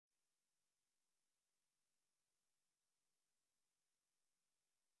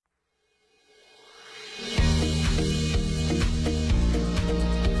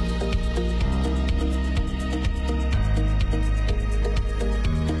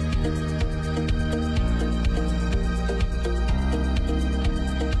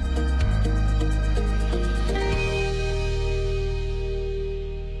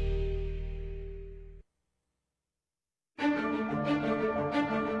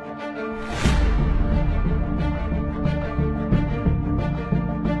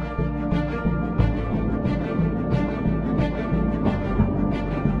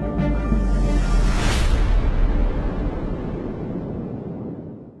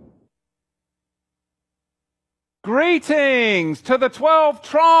Greetings to the 12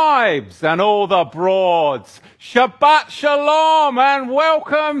 tribes and all the broads. Shabbat Shalom and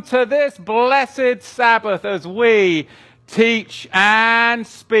welcome to this blessed Sabbath as we teach and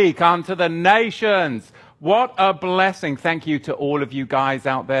speak unto the nations. What a blessing. Thank you to all of you guys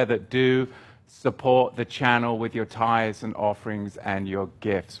out there that do support the channel with your tithes and offerings and your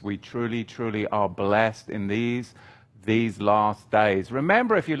gifts. We truly, truly are blessed in these last days.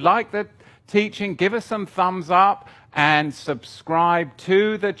 Remember, if you like the teaching, give us some thumbs up and subscribe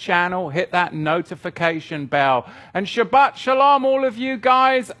to the channel. Hit that notification bell. And Shabbat Shalom, all of you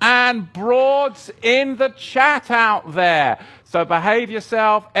guys and broads in the chat out there. So behave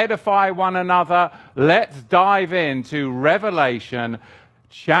yourself, edify one another. Let's dive into Revelation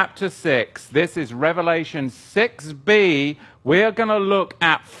chapter 6. This is Revelation 6b. We're going to look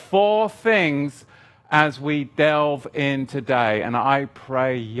at 4 things as we delve in today. And I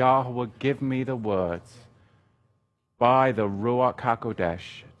pray Yahweh give me the words by the Ruach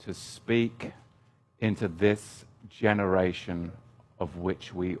HaKodesh to speak into this generation of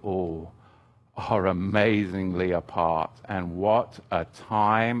which we all are amazingly a part. And what a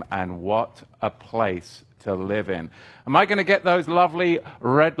time and what a place to live in. Am I going to get those lovely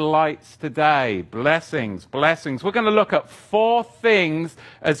red lights today? Blessings, blessings. We're going to look at 4 things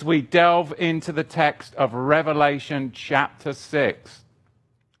as we delve into the text of Revelation chapter 6.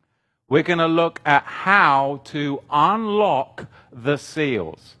 We're going to look at how to unlock the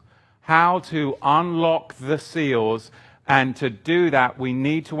seals. How to unlock the seals. And to do that, we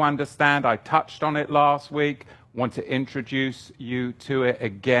need to understand, I touched on it last week, want to introduce you to it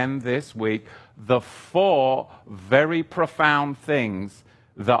again this week, the 4 very profound things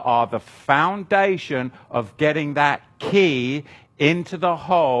that are the foundation of getting that key into the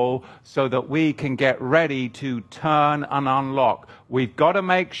hole so that we can get ready to turn and unlock. We've got to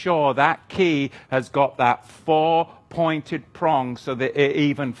make sure that key has got that 4-pointed prong so that it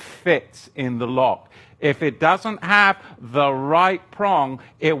even fits in the lock. If it doesn't have the right prong,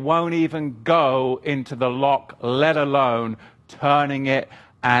 it won't even go into the lock, let alone turning it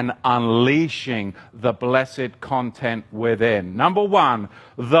and unleashing the blessed content within. Number 1,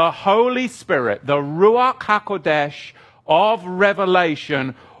 the Holy Spirit, the Ruach HaKodesh of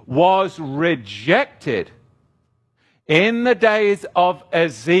Revelation was rejected in the days of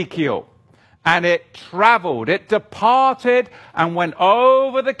Ezekiel. And it traveled, it departed and went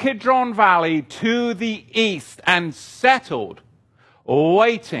over the Kidron Valley to the east and settled,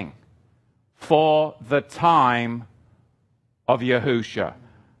 waiting for the time of Yahusha.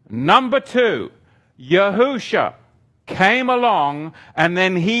 Number 2, Yahusha came along and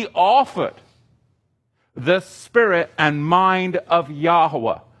then he offered the spirit and mind of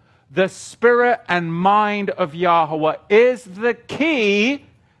Yahweh. The spirit and mind of Yahweh is the key,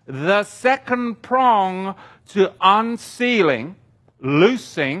 the second prong to unsealing,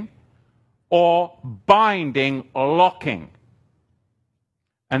 loosing, or binding, locking.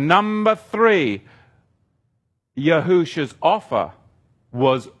 And number 3, Yahusha's offer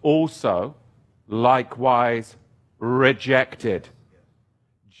was also likewise rejected,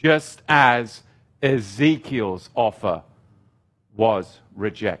 just as Ezekiel's offer was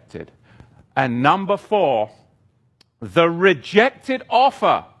rejected. And number 4, the rejected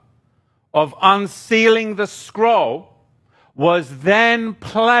offer of unsealing the scroll was then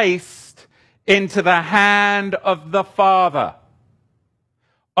placed into the hand of the Father,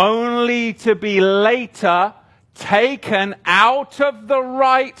 only to be later taken out of the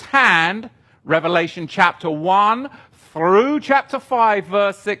right hand, Revelation chapter 1 through chapter 5,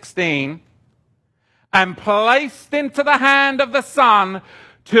 verse 16, and placed into the hand of the Son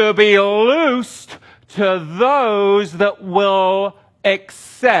to be loosed to those that will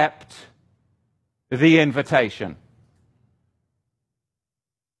accept the invitation.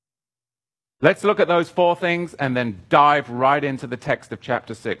 Let's look at those 4 things and then dive right into the text of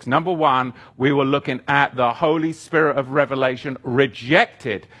chapter 6. Number 1, we were looking at the Holy Spirit of Revelation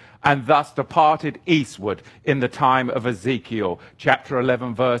rejected and thus departed eastward in the time of Ezekiel. Chapter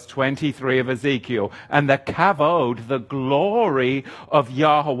 11, verse 23 of Ezekiel. And the kavod, the glory of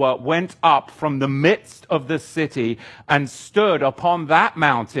Yahweh, went up from the midst of the city and stood upon that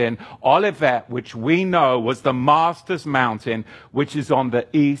mountain, Olivet, which we know was the Master's mountain, which is on the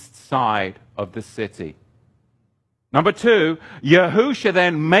east side of the city. Number 2, Yahusha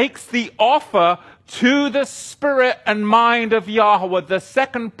then makes the offer to the spirit and mind of Yahweh, the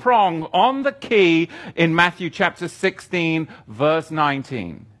second prong on the key in Matthew chapter 16, verse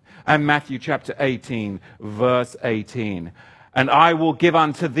 19, and Matthew chapter 18, verse 18. And I will give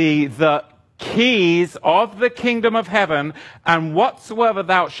unto thee the keys of the kingdom of heaven, and whatsoever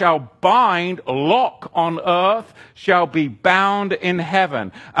thou shalt bind, lock on earth, shall be bound in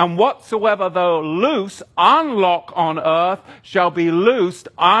heaven. And whatsoever thou loose, unlock on earth, shall be loosed,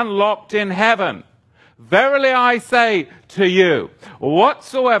 unlocked in heaven. Verily I say to you,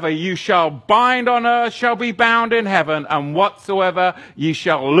 whatsoever you shall bind on earth shall be bound in heaven, and whatsoever ye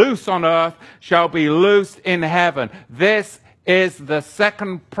shall loose on earth shall be loosed in heaven. This is the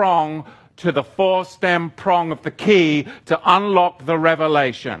second prong to the four-stem prong of the key to unlock the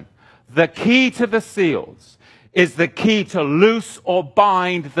revelation. The key to the seals is the key to loose or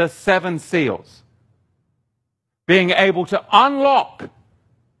bind the seven seals. Being able to unlock,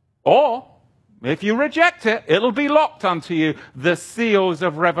 or if you reject it, it'll be locked unto you, the seals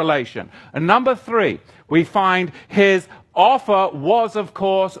of revelation. And number three, we find his offer was, of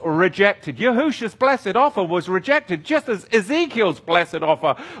course, rejected. Yahushua's blessed offer was rejected, just as Ezekiel's blessed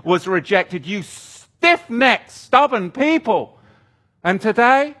offer was rejected. You stiff-necked, stubborn people. And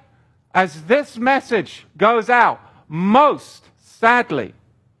today, as this message goes out, most, sadly,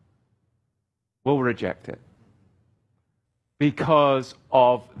 will reject it because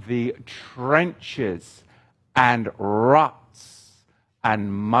of the trenches and ruts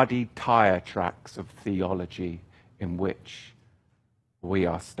and muddy tire tracks of theology in which we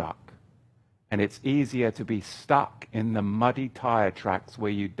are stuck. And it's easier to be stuck in the muddy tire tracks where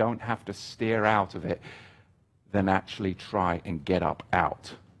you don't have to steer out of it than actually try and get up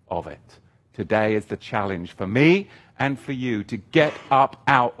out of it. Today is the challenge for me and for you to get up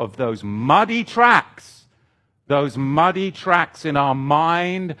out of those muddy tracks in our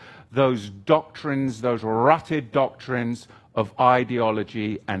mind, those doctrines, those rutted doctrines of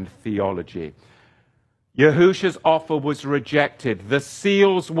ideology and theology. Yahushua's offer was rejected. The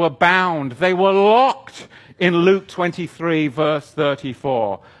seals were bound. They were locked in Luke 23, verse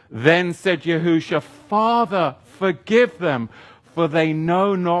 34. Then said Yahushua, Father, forgive them, for they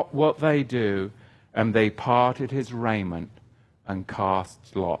know not what they do. And they parted his raiment and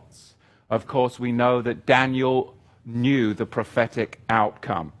cast lots. Of course, we know that Daniel knew the prophetic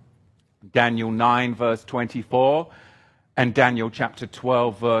outcome. Daniel 9, verse 24, and Daniel chapter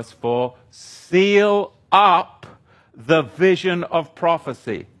 12, verse 4, seal up the vision of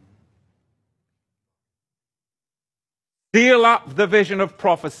prophecy. Seal up the vision of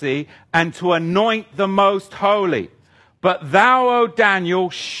prophecy, and to anoint the most holy. But thou, O Daniel,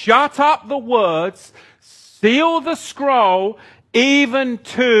 shut up the words, seal the scroll, even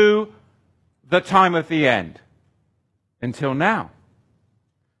to the time of the end. Until now.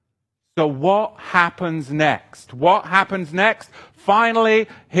 So what happens next? What happens next? Finally,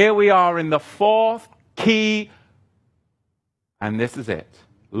 here we are in the fourth key, and this is it.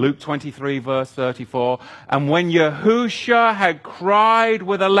 Luke 23, verse 34. And when Yahushua had cried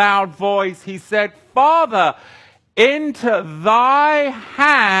with a loud voice, he said, Father, into thy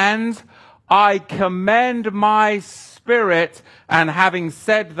hands I commend my spirit. And having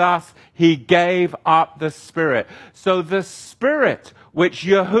said thus, he gave up the spirit. So the spirit which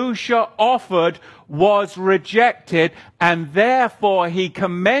Yahushua offered was rejected, and therefore he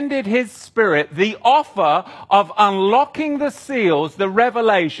commended his spirit, the offer of unlocking the seals, the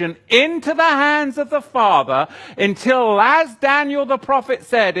revelation, into the hands of the Father, until, as Daniel the prophet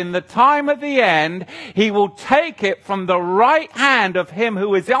said, in the time of the end, he will take it from the right hand of him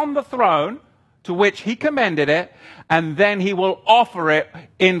who is on the throne, to which he commended it, and then he will offer it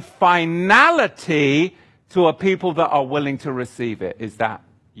in finality to a people that are willing to receive it. Is that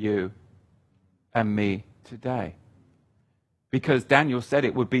you and me today? Because Daniel said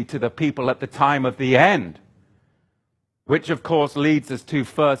it would be to the people at the time of the end. Which of course leads us to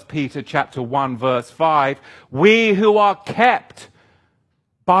 1 Peter chapter 1 verse 5. We who are kept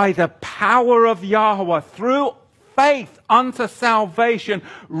by the power of Yahweh through faith unto salvation,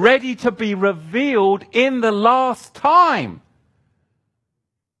 ready to be revealed in the last time.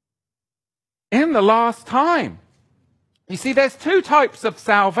 In the last time. You see, there's two types of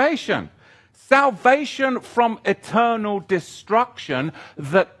salvation. Salvation from eternal destruction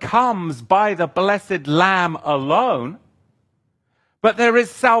that comes by the blessed Lamb alone. But there is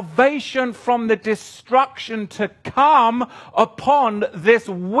salvation from the destruction to come upon this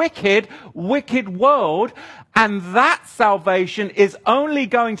wicked, wicked world. And that salvation is only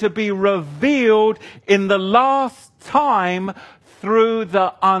going to be revealed in the last time through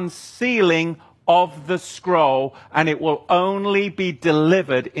the unsealing of the scroll. And it will only be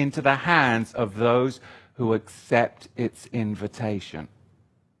delivered into the hands of those who accept its invitation.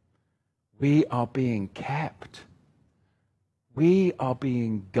 We are being kept. We are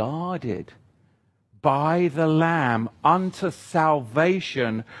being guarded by the Lamb unto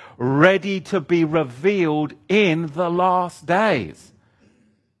salvation, ready to be revealed in the last days.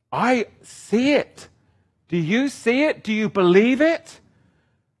 I see it. Do you see it? Do you believe it?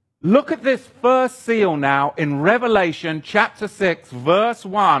 Look at this first seal now in Revelation chapter 6, verse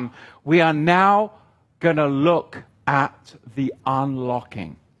 1. We are now going to look at the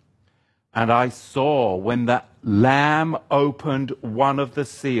unlocking. And I saw when the Lamb opened one of the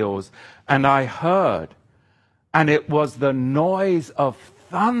seals, and I heard, and it was the noise of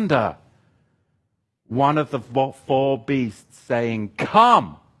thunder, one of the four beasts saying,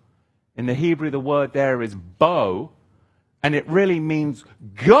 "Come." In the Hebrew, the word there is bo, and it really means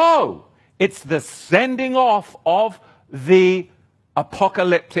go. It's the sending off of the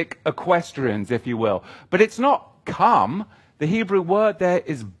apocalyptic equestrians, if you will. But it's not come. The Hebrew word there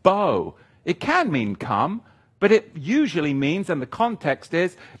is bo. It can mean come, but it usually means, and the context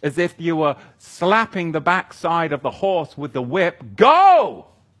is, as if you were slapping the backside of the horse with the whip, go!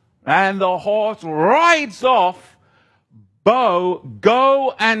 And the horse rides off, bo,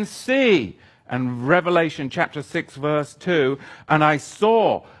 go and see. And Revelation chapter 6, verse 2, and I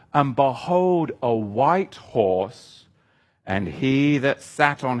saw, and behold, a white horse, and he that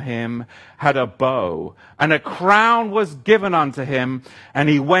sat on him had a bow, and a crown was given unto him, and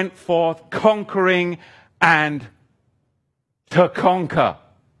he went forth conquering and to conquer.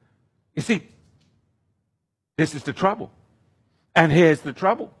 You see, this is the trouble. And here's the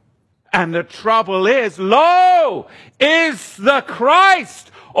trouble. And the trouble is, lo, is the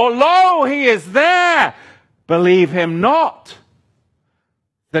Christ, or lo, he is there. Believe him not.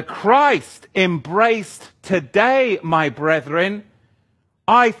 The Christ embraced today, my brethren,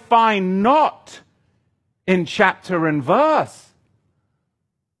 I find not in chapter and verse.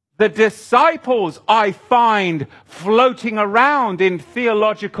 The disciples I find floating around in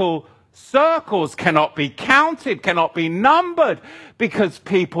theological circles, cannot be counted, cannot be numbered, because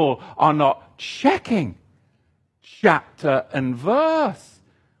people are not checking chapter and verse.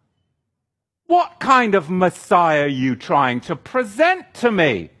 What kind of Messiah are you trying to present to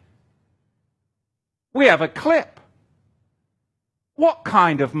me? We have a clip. What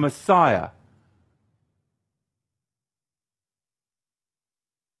kind of Messiah?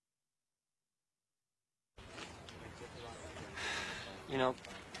 You know,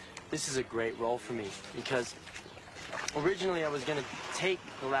 this is a great role for me because originally I was going to take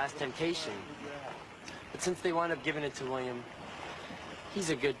The Last Temptation, but since they wound up giving it to William, he's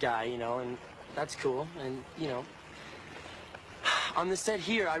a good guy, you know, and that's cool. And, you know, on the set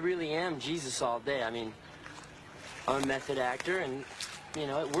here, I really am Jesus all day. I mean, I'm a method actor, and, you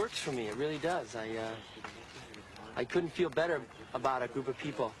know, it works for me. It really does. I couldn't feel better about a group of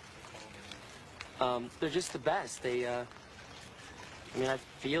people. They're just the best. I mean, I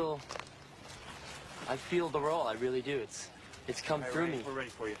feel the role. I really do. It's come through me. We're ready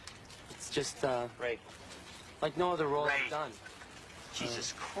for you. It's just Ray. like no other role Ray. I've done.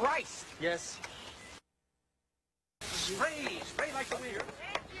 Jesus Christ! Yes. Spray like the wind.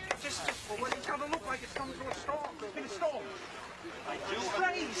 Just, well, what it's gonna look like it's coming through a storm. It's been a storm. I do.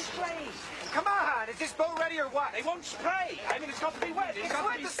 Spray. Come on, is this boat ready or what? They won't spray. I mean, it's got to be wet. It's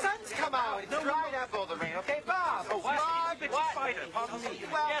when the sun's come out. It's dried up all the rain, okay, Bob? Oh, what? Spider. Pardon me.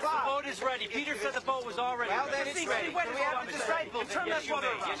 Well, yes, Bob. the boat is ready. Peter said the boat was already Well, ready. then it's ready. Can we have the disciples? Turn that water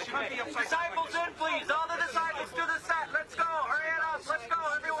around. Disciples in, please. All the disciples to the set. Let's go. Hurry it up. Let's go.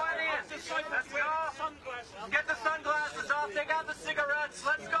 Everyone in. Let's go. Get the sunglasses off. Take out the cigarettes.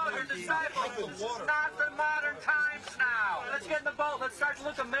 Let's go. Your disciples. This is not the modern times now. Let's get in the boat. Let's start to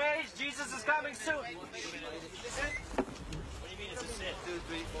look amazed. Jesus is coming soon. What do you mean it's a sin? 2,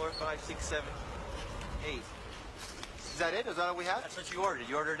 3, 4, 5, 6, 7, 8. Is that it? Is that all we have? That's what you ordered.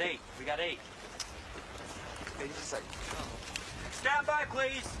 You ordered 8. We got 8. Okay, just a second. Stand by,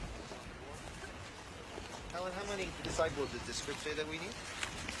 please. Helen, how many disciples did the script say that we need?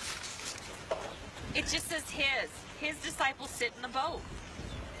 It just says his. His disciples sit in the boat.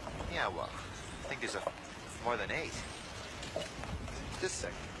 Yeah, well, I think there's more than 8. Just a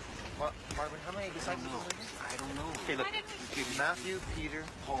second. Well, Marvin, how many disciples are there? I don't know. Okay, look. Matthew, Peter,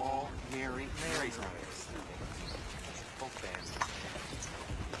 Paul, Mary. Mary's not there. Whole family.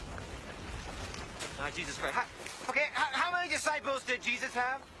 Jesus Christ. Okay, how many disciples did Jesus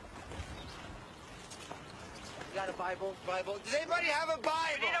have? You got a Bible? Bible? Does anybody have a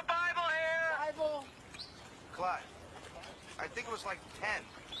Bible? We need a Bible here. Bible? Clyde, I think it was like 10,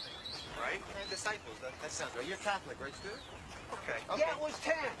 right? 10 disciples. That sounds right. You're Catholic, right, Stu? Okay. Yeah, it was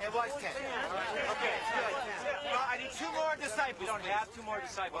 10. It was 10. Okay, good. Well, I need 2 more disciples. We don't have 2 more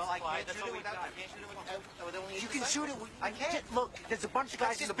disciples. Well, I Clyde. can't That's shoot what it we without. got. I can't shoot it with only 8 You can disciples. shoot it. I can't. Look, there's a bunch of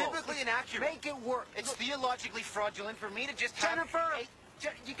guys That's in the just boat. biblically inaccurate. Make it work. It's theologically fraudulent for me to just have Jennifer, 8.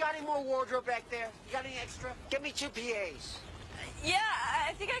 you got any more wardrobe back there? You got any extra? Get me 2 PAs. Yeah,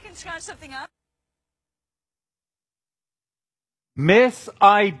 I think I can scratch something up.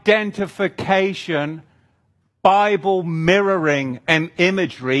 Misidentification, Bible mirroring, and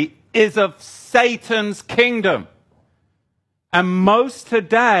imagery is of Satan's kingdom. And most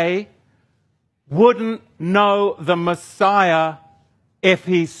today wouldn't know the Messiah if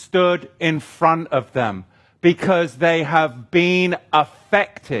he stood in front of them, because they have been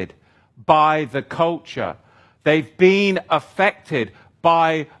affected by the culture. They've been affected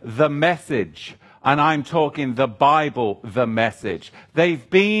by the message. And I'm talking the Bible, the message. They've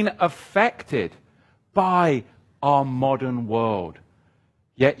been affected by our modern world.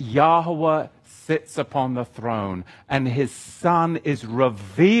 Yet Yahweh sits upon the throne, and his Son is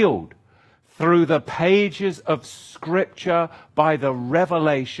revealed through the pages of Scripture by the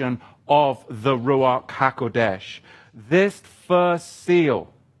revelation of the Ruach HaKodesh. This first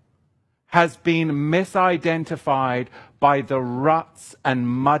seal has been misidentified by the ruts and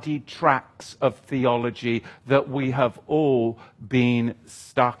muddy tracks of theology that we have all been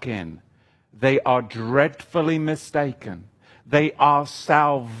stuck in. They are dreadfully mistaken. They are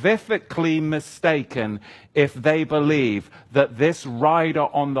salvifically mistaken if they believe that this rider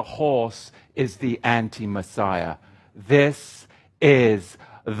on the horse is the anti-Messiah. This is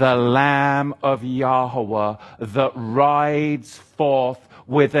the Lamb of Yahweh that rides forth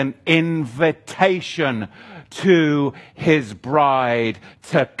with an invitation to his bride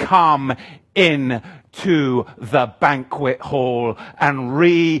to come in to the banquet hall and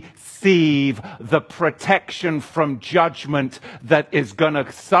receive the protection from judgment that is going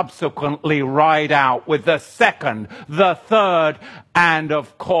to subsequently ride out with the second, the third, and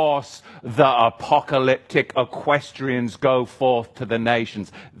of course the apocalyptic equestrians go forth to the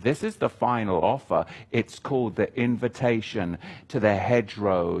nations. This is the final offer. It's called the invitation to the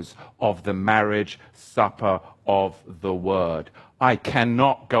hedgerows of the marriage supper of the Word. I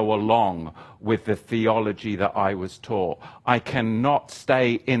cannot go along with the theology that I was taught. I cannot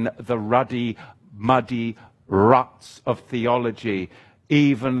stay in the ruddy, muddy ruts of theology,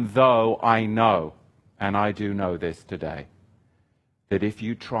 even though I know, and I do know this today, that if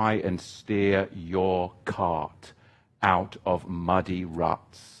you try and steer your cart out of muddy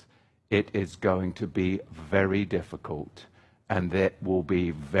ruts, it is going to be very difficult, and that will be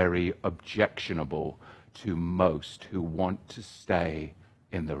very objectionable to most who want to stay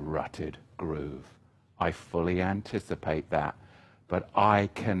in the rutted groove. I fully anticipate that, but I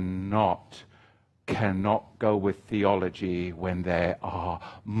cannot go with theology when there are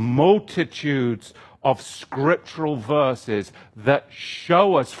multitudes of scriptural verses that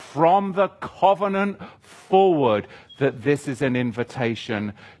show us from the covenant forward that this is an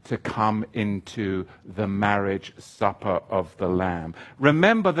invitation to come into the marriage supper of the Lamb.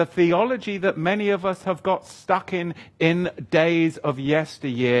 Remember, the theology that many of us have got stuck in days of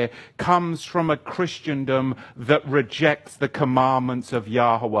yesteryear comes from a Christendom that rejects the commandments of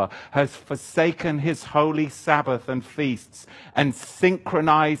Yahweh, has forsaken his holy Sabbath and feasts, and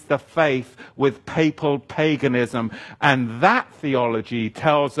synchronized the faith with papal paganism. And that theology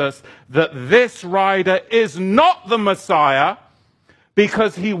tells us that this rider is not the Messiah,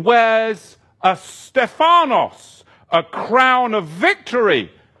 because he wears a Stephanos, a crown of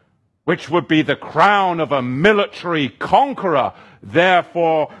victory, which would be the crown of a military conqueror.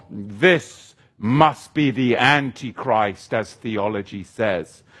 Therefore, this must be the Antichrist, as theology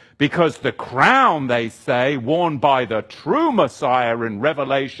says. Because the crown, they say, worn by the true Messiah in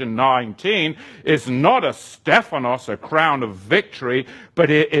Revelation 19 is not a Stephanos, a crown of victory,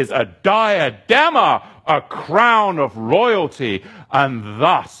 but it is a diadema, a crown of royalty. And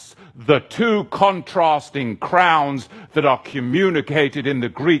thus, the two contrasting crowns that are communicated in the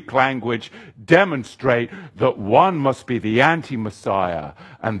Greek language demonstrate that one must be the anti-Messiah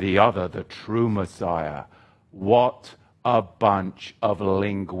and the other the true Messiah. What a bunch of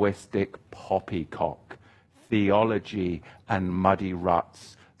linguistic poppycock, theology and muddy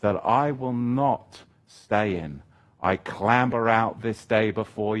ruts that I will not stay in. I clamber out this day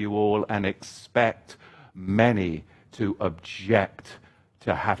before you all and expect many to object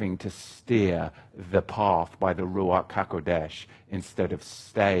to having to steer the path by the Ruach HaKodesh instead of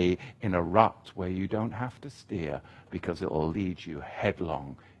stay in a rut where you don't have to steer, because it will lead you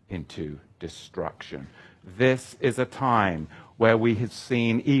headlong into destruction. This is a time where we have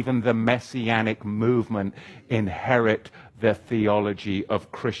seen even the Messianic movement inherit the theology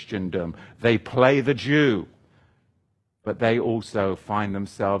of Christendom. They play the Jew, but they also find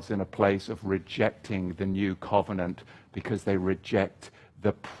themselves in a place of rejecting the new covenant because they reject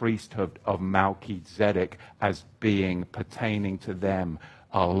the priesthood of Melchizedek as being pertaining to them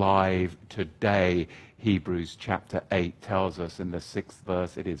alive today. Hebrews chapter 8 tells us in the 6th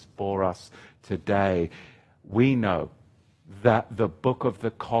verse, it is for us today. We know that the book of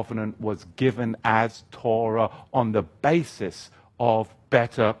the covenant was given as Torah on the basis of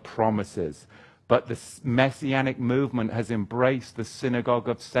better promises. But the Messianic movement has embraced the synagogue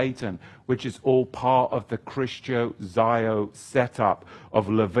of Satan, which is all part of the Christo-Zio setup of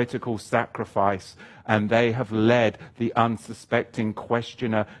Levitical sacrifice. And they have led the unsuspecting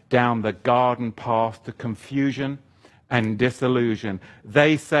questioner down the garden path to confusion and disillusion.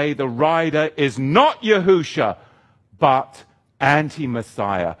 They say the rider is not Yahusha, but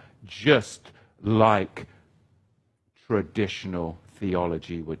anti-Messiah, just like traditional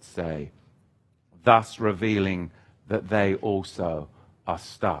theology would say, thus revealing that they also are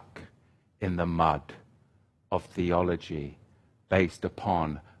stuck in the mud of theology based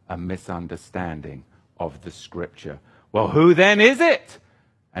upon a misunderstanding of the Scripture. Well, who then is it?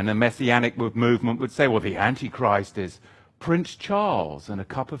 And the Messianic movement would say, well, the Antichrist is Prince Charles and a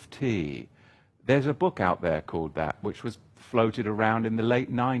cup of tea. There's a book out there called that, which was floated around in the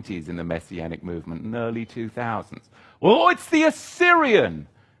late 90s in the Messianic movement and early 2000s. Well, it's the Assyrian.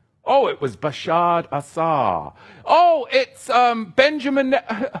 Oh, it was Bashar Assad. Oh, it's Benjamin.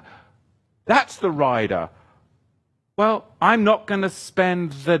 That's the rider. Well, I'm not going to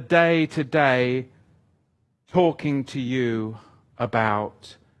spend the day today talking to you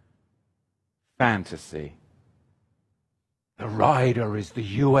about fantasy. The rider is the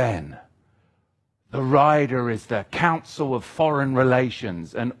UN. The rider is the Council of Foreign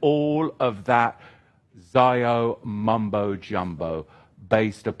Relations and all of that Zio mumbo jumbo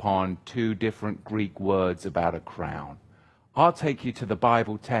based upon two different Greek words about a crown. I'll take you to the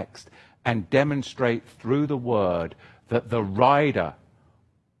Bible text and demonstrate through the word that the rider,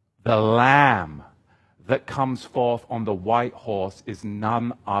 the lamb that comes forth on the white horse is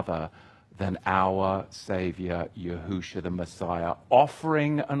none other than our Savior, Yahushua the Messiah,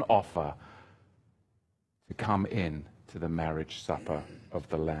 offering an offer to come in to the marriage supper of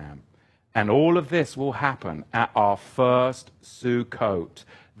the Lamb. And all of this will happen at our first Sukkot.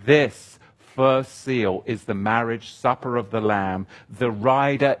 This first seal is the marriage supper of the Lamb. The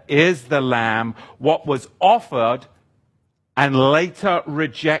rider is the Lamb. What was offered and later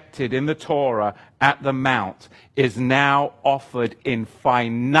rejected in the Torah at the Mount is now offered in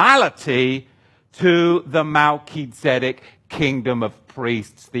finality to the Melchizedek kingdom of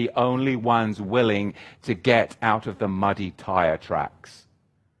priests, the only ones willing to get out of the muddy tire tracks.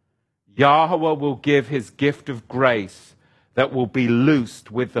 Yahweh will give his gift of grace that will be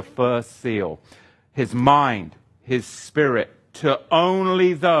loosed with the first seal, his mind, his spirit, to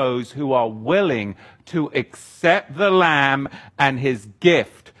only those who are willing to accept the Lamb and his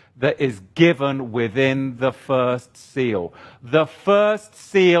gift that is given within the first seal. The first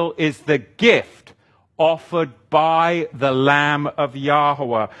seal is the gift offered by the Lamb of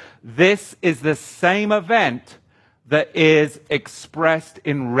Yahweh. This is the same event that is expressed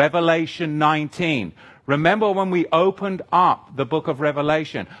in Revelation 19. Remember when we opened up the book of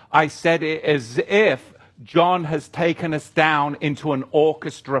Revelation, I said it as if John has taken us down into an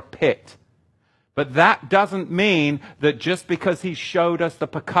orchestra pit. But that doesn't mean that just because he showed us the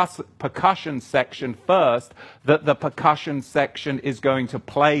percussion section first, that the percussion section is going to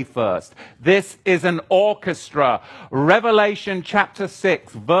play first. This is an orchestra. Revelation chapter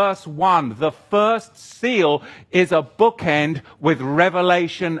 6, verse 1. The first seal is a bookend with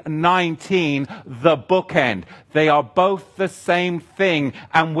Revelation 19, the bookend. They are both the same thing,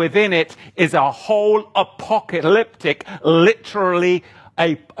 and within it is a whole apocalyptic, literary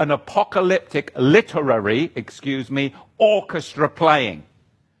orchestra playing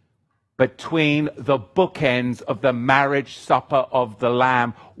between the bookends of the marriage supper of the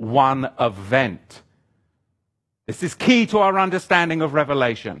Lamb, one event. This is key to our understanding of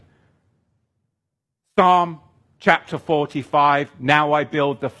Revelation. Psalm chapter 45, now I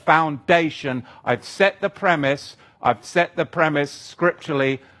build the foundation. I've set the premise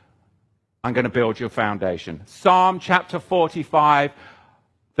scripturally. I'm going to build your foundation. Psalm chapter 45,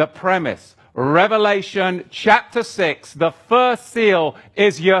 the premise. Revelation chapter 6, the first seal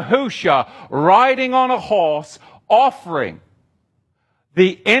is Yahushua riding on a horse, offering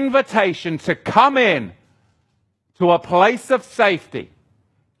the invitation to come in to a place of safety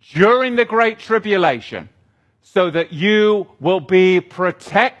during the Great Tribulation so that you will be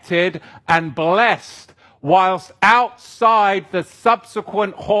protected and blessed whilst outside the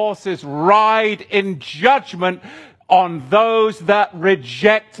subsequent horses ride in judgment on those that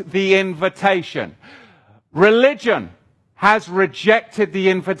reject the invitation. Religion has rejected the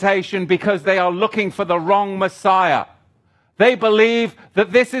invitation because they are looking for the wrong Messiah. They believe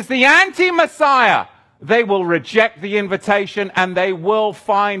that this is the anti-Messiah. They will reject the invitation and they will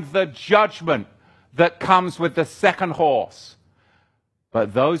find the judgment that comes with the second horse.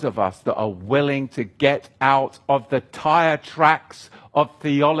 But those of us that are willing to get out of the tire tracks of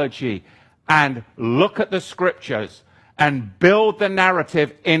theology and look at the scriptures and build the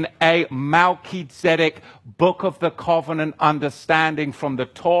narrative in a Melchizedek book of the covenant understanding from the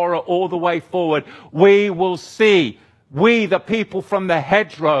Torah all the way forward, we will see, we the people from the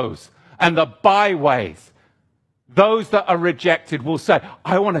hedgerows and the byways, those that are rejected will say,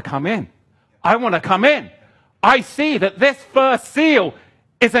 I want to come in. I want to come in. I see that this first seal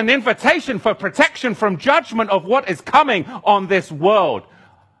is an invitation for protection from judgment of what is coming on this world.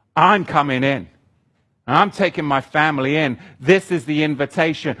 I'm coming in. I'm taking my family in. This is the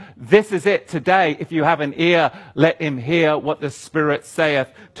invitation. This is it today. If you have an ear, let him hear what the Spirit saith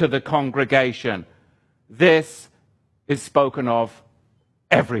to the congregation. This is spoken of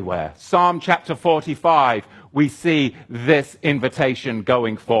everywhere. Psalm chapter 45, we see this invitation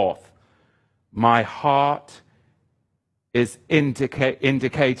going forth. My heart is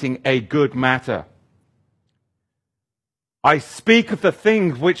indicating a good matter. I speak of the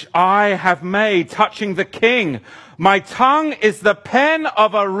things which I have made touching the king. My tongue is the pen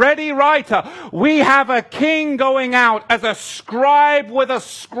of a ready writer. We have a king going out as a scribe with a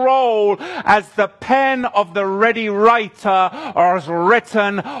scroll, as the pen of the ready writer has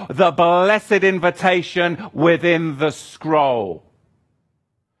written the blessed invitation within the scroll.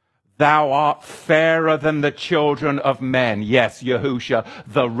 Thou art fairer than the children of men. Yes, Yahusha,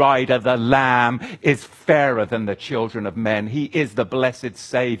 the rider, the lamb, is fairer than the children of men. He is the blessed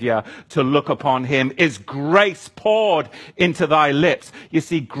Savior. To look upon him is grace poured into thy lips. You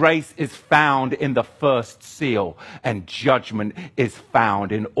see, grace is found in the first seal, and judgment is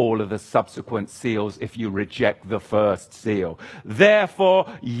found in all of the subsequent seals if you reject the first seal. Therefore,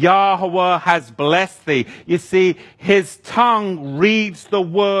 Yahweh has blessed thee. You see, his tongue reads the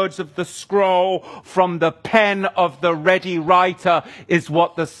words of the scroll from the pen of the ready writer, is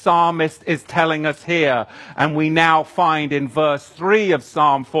what the psalmist is telling us here. And we now find in verse 3 of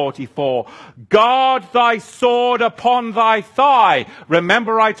Psalm 44, guard thy sword upon thy thigh.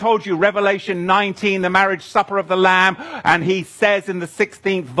 Remember I told you Revelation 19, the marriage supper of the Lamb, and he says in the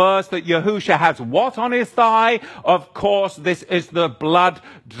 16th verse that Yahusha has what on his thigh? Of course, this is the blood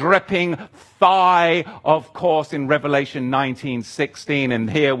dripping thigh, of course, in Revelation 19:16. And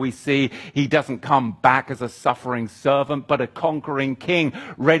here we see he doesn't come back as a suffering servant, but a conquering king,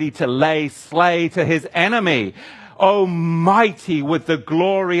 ready to lay slay to his enemy. O mighty with the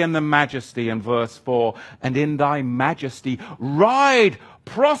glory and the majesty, in verse 4, and in thy majesty ride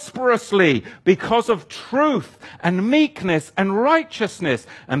prosperously because of truth and meekness and righteousness,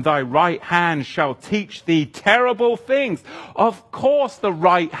 and thy right hand shall teach thee terrible things. Of course, the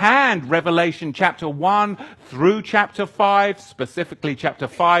right hand, Revelation chapter 1 through chapter 5, specifically chapter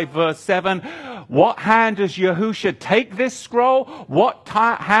 5 verse 7. What hand does Yahusha take this scroll? What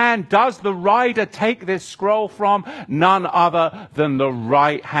hand does the rider take this scroll from? None other than the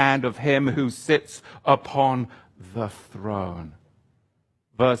right hand of him who sits upon the throne.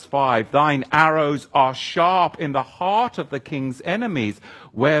 Verse 5, thine arrows are sharp in the heart of the king's enemies,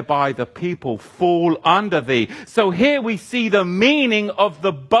 whereby the people fall under thee. So here we see the meaning of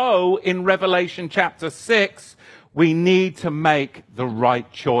the bow in Revelation chapter 6. We need to make the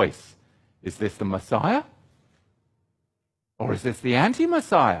right choice. Is this the Messiah? Or is this the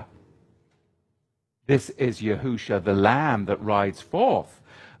anti-Messiah? This is Yahusha, the Lamb that rides forth.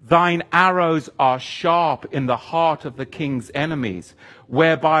 Thine arrows are sharp in the heart of the king's enemies,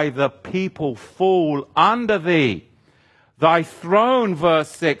 whereby the people fall under thee. Thy throne, verse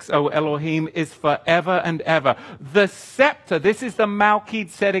 6, O Elohim, is forever and ever. The scepter, this is the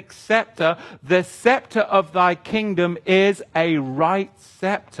Melchizedek scepter, the scepter of thy kingdom is a right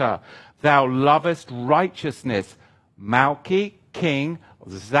scepter. Thou lovest righteousness. Malchi, king,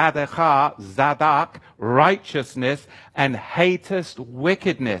 Zadok, righteousness and hatest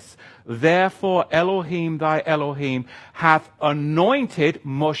wickedness. Therefore Elohim thy Elohim hath anointed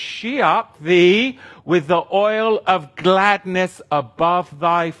Moshiach thee with the oil of gladness above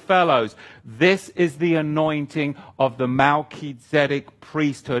thy fellows. This is the anointing of the Melchizedek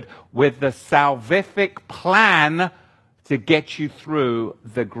priesthood with the salvific plan to get you through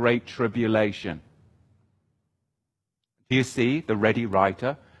the great tribulation. Do you see the ready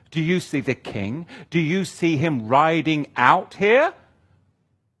writer? Do you see the king? Do you see him riding out here?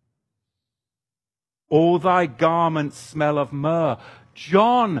 All thy garments smell of myrrh.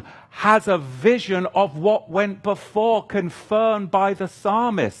 John has a vision of what went before, confirmed by the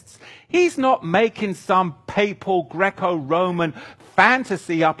psalmists. He's not making some papal Greco-Roman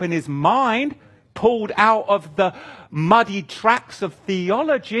fantasy up in his mind, pulled out of the muddy tracks of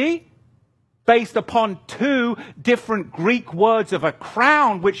theology, based upon two different Greek words of a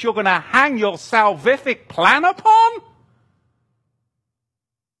crown, which you're going to hang your salvific plan upon?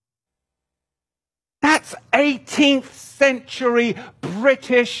 That's 18th century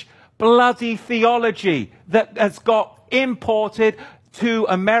British bloody theology that has got imported to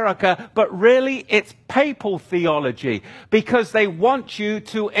America, but really it's papal theology, because they want you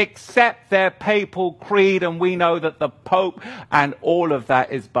to accept their papal creed, and we know that the Pope and all of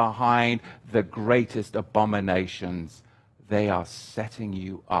that is behind the greatest abominations. They are setting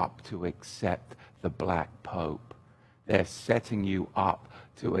you up to accept the Black Pope. They're setting you up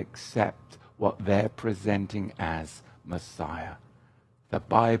to accept what they're presenting as Messiah. The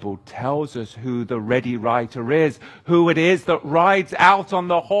Bible tells us who the ready writer is, who it is that rides out on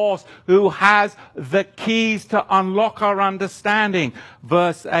the horse, who has the keys to unlock our understanding.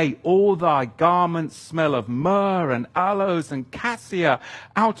 Verse 8, all thy garments smell of myrrh and aloes and cassia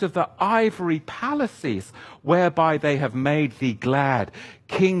out of the ivory palaces, whereby they have made thee glad.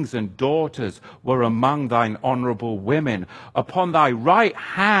 Kings and daughters were among thine honorable women. Upon thy right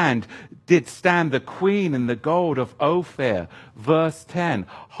hand did stand the queen in the gold of Ophir. Verse 10,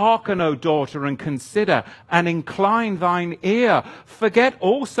 hearken, O daughter, and consider, and incline thine ear. Forget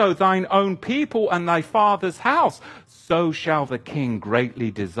also thine own people and thy father's house. So shall the king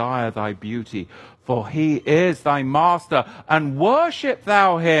greatly desire thy beauty, for he is thy master, and worship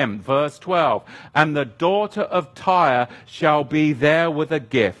thou him. Verse 12, and the daughter of Tyre shall be there with a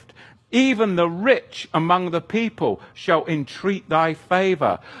gift. Even the rich among the people shall entreat thy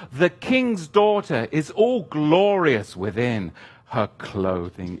favor. The king's daughter is all glorious within. Her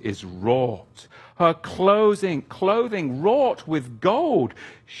clothing is wrought. Her clothing wrought with gold.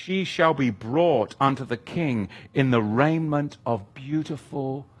 She shall be brought unto the king in the raiment of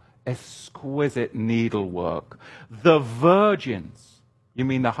beautiful, exquisite needlework. The virgins, you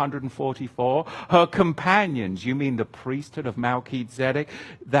mean the 144? Her companions, you mean the priesthood of Melchizedek,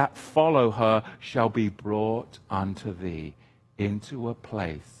 that follow her shall be brought unto thee into a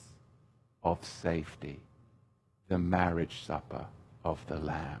place of safety. The marriage supper of the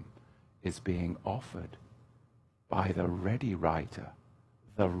Lamb is being offered by the ready writer,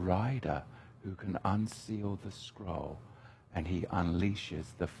 the rider who can unseal the scroll, and he unleashes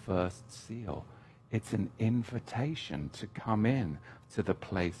the first seal. It's an invitation to come in to the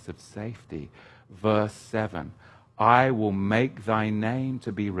place of safety. Verse 7, I will make thy name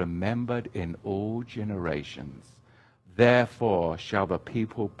to be remembered in all generations. Therefore shall the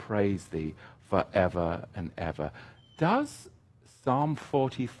people praise thee forever and ever. Does Psalm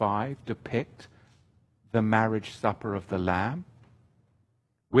 45 depict the marriage supper of the Lamb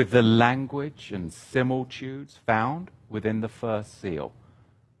with the language and similitudes found within the first seal?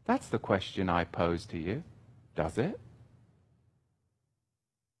 That's the question I pose to you. Does it?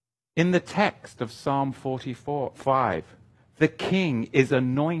 In the text of Psalm 45, the king is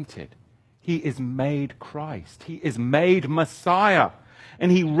anointed. He is made Christ. He is made Messiah.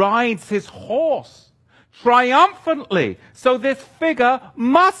 And he rides his horse triumphantly. So this figure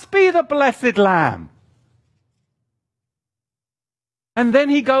must be the blessed Lamb. And then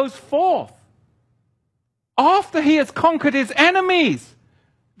he goes forth. After he has conquered his enemies,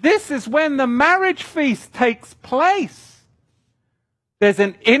 this is when the marriage feast takes place. There's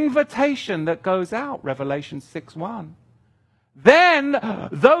an invitation that goes out, Revelation 6:1. Then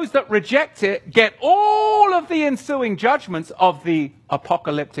those that reject it get all of the ensuing judgments of the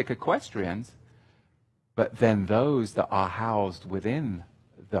apocalyptic equestrians. But then those that are housed within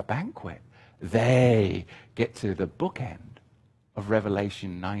the banquet, they get to the bookend of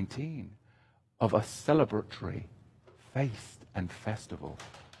Revelation 19, of a celebratory feast and festival.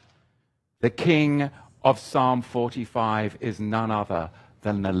 The king of Psalm 45 is none other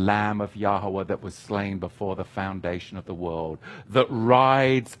than the Lamb of Yahweh that was slain before the foundation of the world, that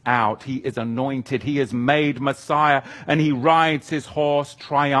rides out. He is anointed. He is made Messiah, and he rides his horse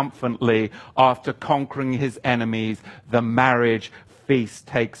triumphantly after conquering his enemies. The marriage feast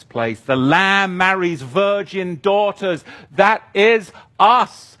takes place. The Lamb marries virgin daughters. That is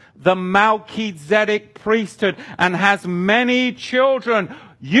us, the Melchizedek priesthood, and has many children.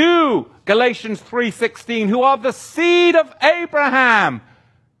 You, Galatians 3:16, who are the seed of Abraham,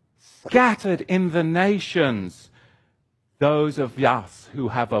 scattered in the nations. Those of us who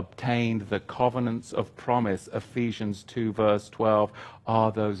have obtained the covenants of promise, Ephesians 2 verse 12,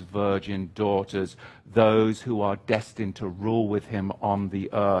 are those virgin daughters, those who are destined to rule with him on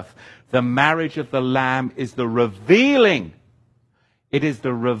the earth. The marriage of the Lamb is the revealing. It is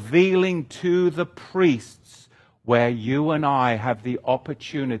the revealing to the priests where you and I have the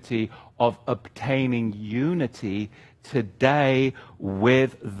opportunity of obtaining unity today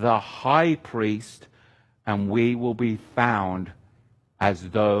with the high priest, and we will be found as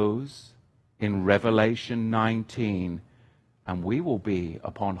those in Revelation 19, and we will be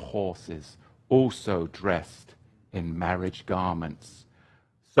upon horses, also dressed in marriage garments.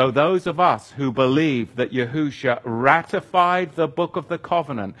 So those of us who believe that Yahushua ratified the book of the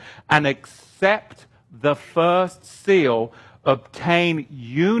covenant and accept the first seal, obtain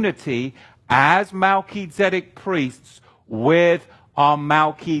unity as Melchizedek priests with our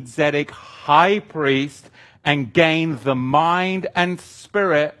Melchizedek high priest, and gain the mind and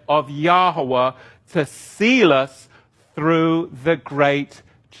spirit of Yahweh to seal us through the great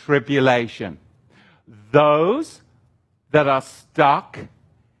tribulation. Those that are stuck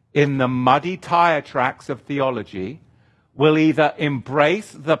in the muddy tire tracks of theology will either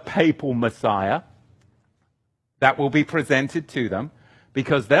embrace the papal Messiah that will be presented to them,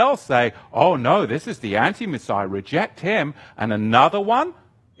 because they'll say, oh no, this is the anti-Messiah, reject him, and another one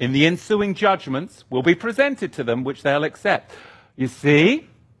in the ensuing judgments will be presented to them, which they'll accept. You see?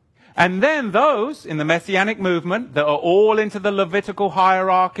 And then those in the Messianic movement that are all into the Levitical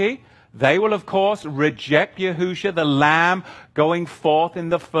hierarchy, they will, of course, reject Yahushua, the Lamb, going forth in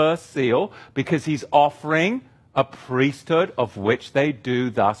the first seal, because he's offering a priesthood of which they do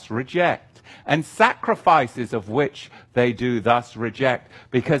thus reject, and sacrifices of which they do thus reject.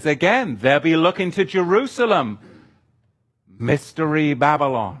 Because again, they'll be looking to Jerusalem, Mystery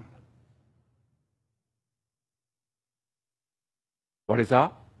Babylon. What is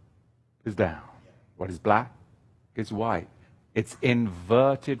up is down. What is black is white. It's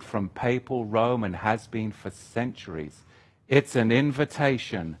inverted from papal Rome and has been for centuries. It's an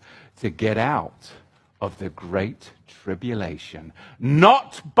invitation to get out of the great tribulation,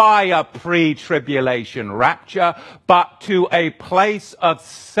 not by a pre-tribulation rapture, but to a place of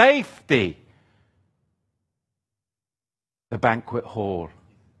safety, the banquet hall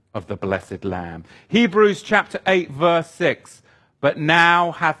of the blessed Lamb. Hebrews chapter 8 verse 6, but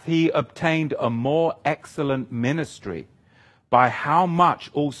now hath he obtained a more excellent ministry, by how much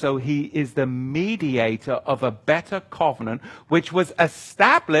also he is the mediator of a better covenant, which was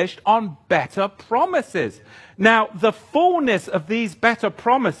established on better promises. Now, the fullness of these better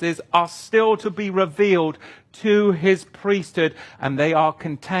promises are still to be revealed to his priesthood, and they are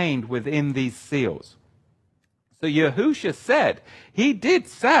contained within these seals. So Yahushua said, he did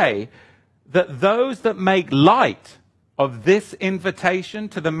say that those that make light of this invitation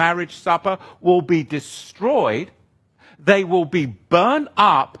to the marriage supper will be destroyed. They will be burnt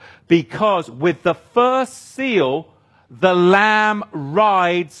up, because with the first seal, the Lamb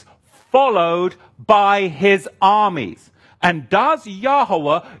rides followed by his armies. And does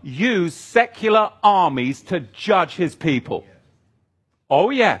Yahweh use secular armies to judge his people? Oh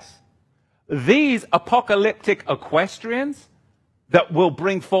yes. These apocalyptic equestrians that will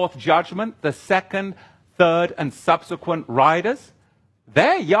bring forth judgment, the second, third, and subsequent riders,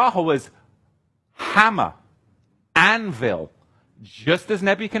 they're Yahweh's hammer, anvil, just as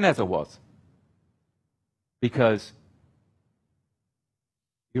Nebuchadnezzar was, because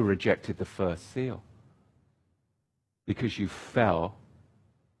you rejected the first seal, because you fell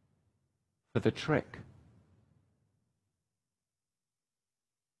for the trick.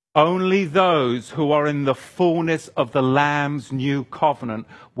 Only those who are in the fullness of the Lamb's new covenant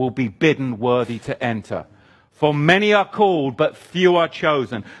will be bidden worthy to enter. For many are called, but few are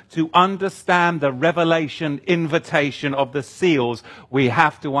chosen. To understand the revelation invitation of the seals, we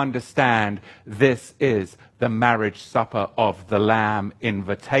have to understand this is the marriage supper of the Lamb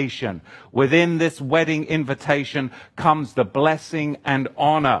invitation. Within this wedding invitation comes the blessing and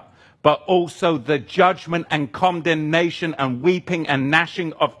honor. but also the judgment and condemnation and weeping and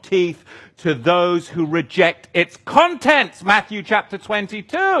gnashing of teeth to those who reject its contents. Matthew chapter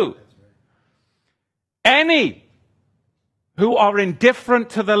 22. Any who are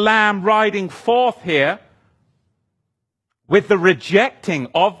indifferent to the Lamb riding forth here with the rejecting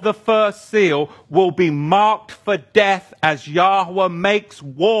of the first seal will be marked for death as Yahweh makes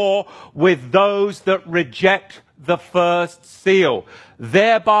war with those that reject the first seal,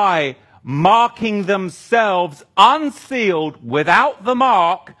 thereby marking themselves unsealed without the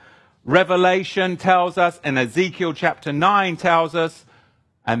mark. Revelation tells us, and Ezekiel chapter 9 tells us,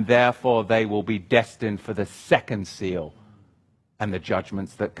 and therefore they will be destined for the second seal and the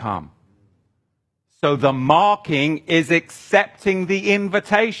judgments that come. So the marking is accepting the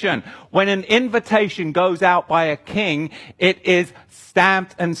invitation. When an invitation goes out by a king, it is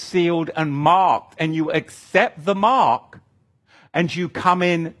stamped and sealed and marked. And you accept the mark and you come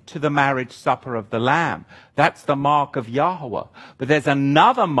in to the marriage supper of the Lamb. That's the mark of Yahweh. But there's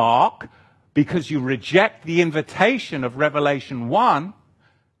another mark because you reject the invitation of Revelation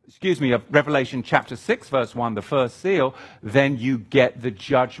chapter 6, verse 1, the first seal, then you get the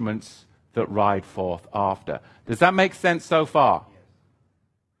judgments that ride forth after. Does that make sense so far?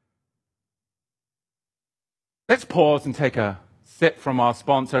 Let's pause and take a sip from our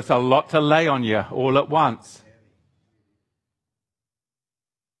sponsor. It's a lot to lay on you all at once.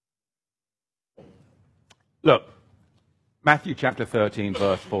 Look, Matthew chapter 13,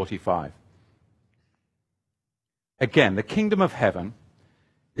 verse 45. Again, the kingdom of heaven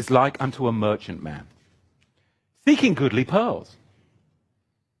is like unto a merchant man, seeking goodly pearls,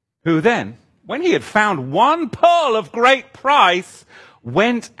 who then, when he had found one pearl of great price,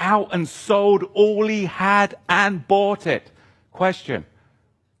 went out and sold all he had and bought it. Question,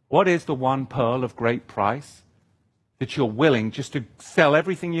 what is the one pearl of great price that you're willing just to sell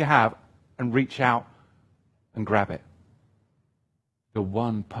everything you have and reach out and grab it? The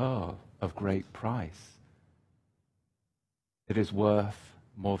one pearl of great price that is worth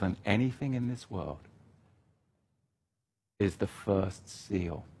more than anything in this world is the first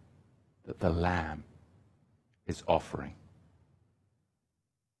seal that the Lamb is offering.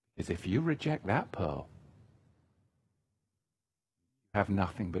 Because if you reject that pearl, you have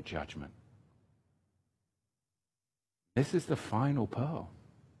nothing but judgment. This is the final pearl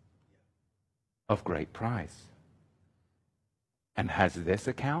of great price. And has this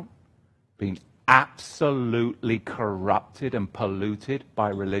account been absolutely corrupted and polluted by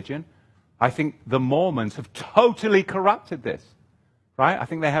religion? I think the Mormons have totally corrupted this. Right? I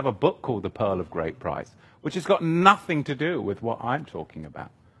think they have a book called The Pearl of Great Price, which has got nothing to do with what I'm talking about.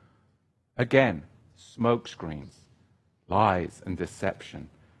 Again, smoke screens, lies and deception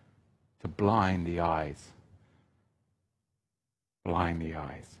to blind the eyes. Blind the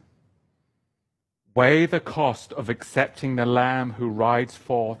eyes. Weigh the cost of accepting the Lamb who rides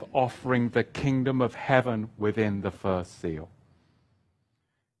forth, offering the kingdom of heaven within the first seal.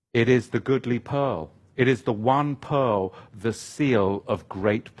 It is the goodly pearl. It is the one pearl, the seal of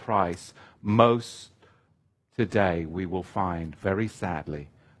great price. Most today we will find, very sadly,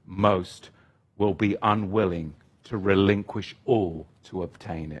 most will be unwilling to relinquish all to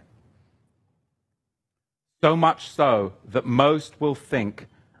obtain it. So much so that most will think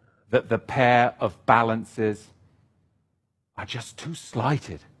that the pair of balances are just too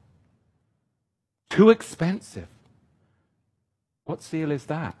slighted, too expensive. What seal is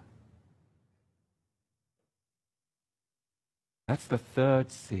that? That's the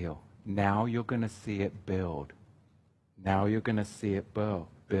third seal. Now you're going to see it build. Now you're going to see it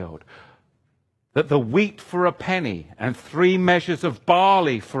build. That the wheat for a penny and 3 measures of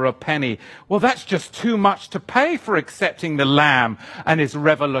barley for a penny, well, that's just too much to pay for accepting the Lamb and his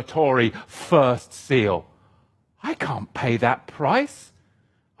revelatory first seal. I can't pay that price.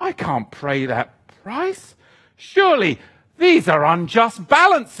 I can't pay that price. Surely these are unjust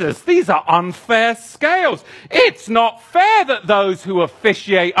balances. These are unfair scales. It's not fair that those who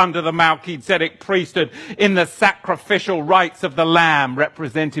officiate under the Melchizedek priesthood in the sacrificial rites of the Lamb,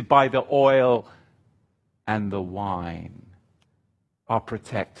 represented by the oil and the wine, are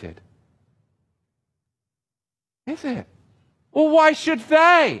protected. Is it? Well, why should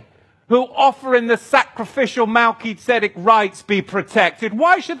they, who offer in the sacrificial Melchizedek rites, be protected?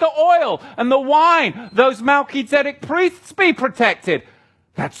 Why should the oil and the wine, those Melchizedek priests, be protected?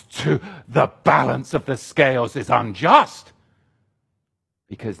 That's too, the balance of the scales is unjust.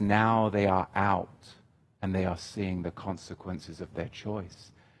 Because now they are out and they are seeing the consequences of their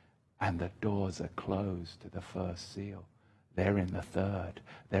choice. And the doors are closed to the first seal. They're in the third,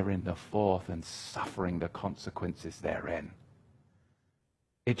 they're in the fourth, and suffering the consequences therein.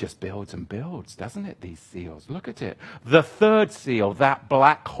 It just builds and builds, doesn't it, these seals? Look at it. The third seal, that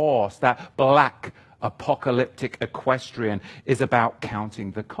black horse, that black apocalyptic equestrian, is about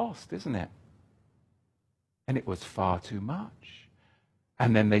counting the cost, isn't it? And it was far too much.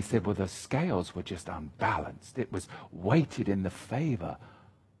 And then they said, well, the scales were just unbalanced. It was weighted in the favor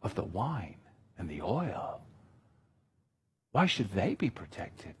of the wine and the oil. Why should they be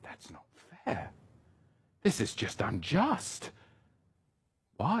protected? That's not fair. This is just unjust.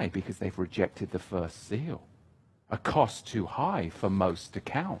 Why? Because they've rejected the first seal. A cost too high for most to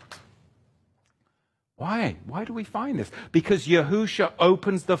count. Why? Why do we find this? Because Yahusha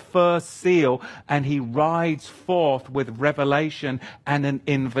opens the first seal and he rides forth with revelation and an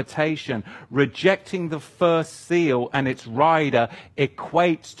invitation. Rejecting the first seal and its rider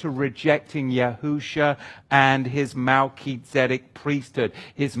equates to rejecting Yahusha and his Melchizedek priesthood,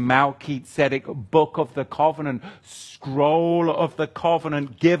 his Melchizedek book of the covenant, scroll of the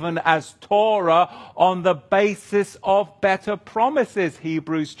covenant given as Torah on the basis of better promises.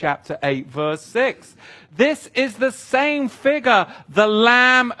 Hebrews chapter 8 verse 6. This is the same figure. The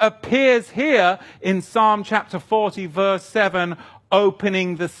Lamb appears here in Psalm chapter 40 verse 7,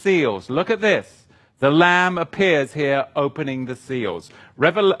 opening the seals. Look at this. The Lamb appears here opening the seals.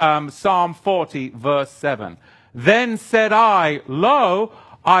 Psalm 40 verse 7. Then said I, lo,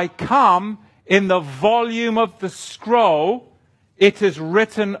 I come. In the volume of the scroll, it is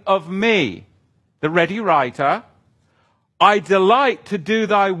written of me, the ready writer, I delight to do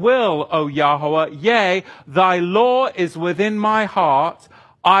thy will, O Yahweh. Yea, thy law is within my heart.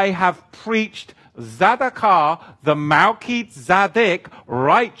 I have preached Zadokah, the Melchizedek,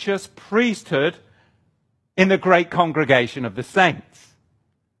 righteous priesthood in the great congregation of the saints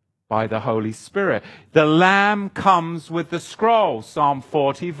by the Holy Spirit. The Lamb comes with the scroll, Psalm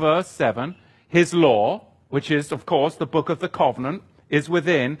 40 verse 7. His law, which is, of course, the book of the covenant, is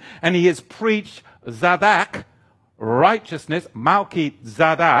within, and he has preached Zadok, righteousness,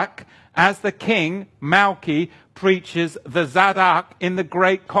 Melchizedek, as the king, Malchi, preaches the Zadok in the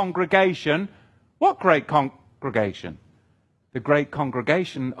great congregation. What great congregation? The great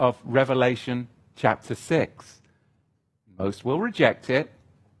congregation of Revelation chapter 6. Most will reject it,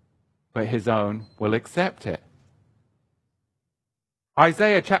 but his own will accept it.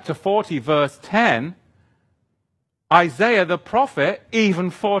 Isaiah chapter 40 verse 10, Isaiah the prophet even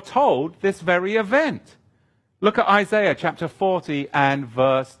foretold this very event. Look at Isaiah chapter 40 and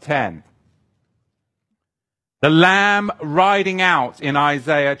verse 10. The Lamb riding out in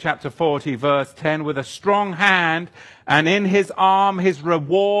Isaiah chapter 40 verse 10 with a strong hand, and in his arm his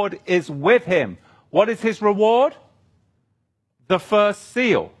reward is with him. What is his reward? The first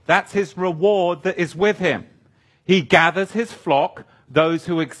seal. That's his reward that is with him. He gathers his flock, those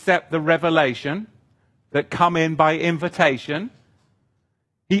who accept the revelation, that come in by invitation.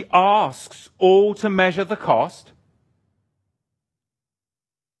 He asks all to measure the cost,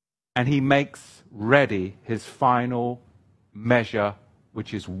 and he makes ready his final measure,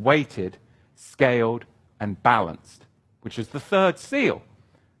 which is weighted, scaled, and balanced, which is the third seal.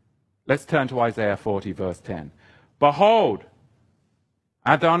 Let's turn to Isaiah 40, verse 10. Behold,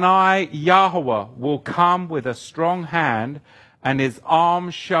 Adonai Yahweh will come with a strong hand, and his arm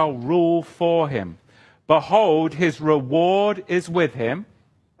shall rule for him. Behold, his reward is with him.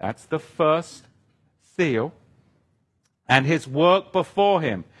 That's the first seal. And his work before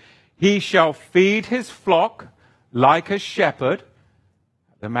him. He shall feed his flock like a shepherd,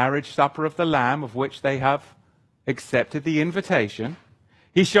 the marriage supper of the Lamb, of which they have accepted the invitation.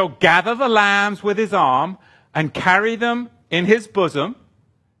 He shall gather the lambs with his arm and carry them in his bosom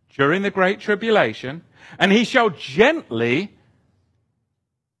during the great tribulation. And he shall gently,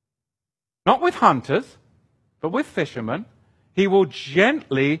 not with hunters, but with fishermen, he will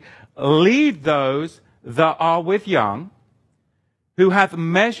gently lead those that are with young, who hath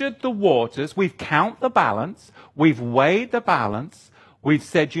measured the waters. We've count the balance. We've weighed the balance. We've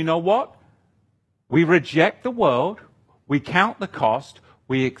said, you know what? We reject the world. We count the cost.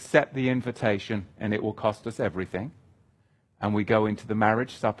 We accept the invitation, and it will cost us everything. And we go into the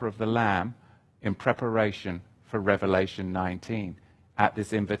marriage supper of the Lamb in preparation for Revelation 19 at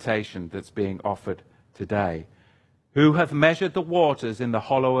this invitation that's being offered today. Who hath measured the waters in the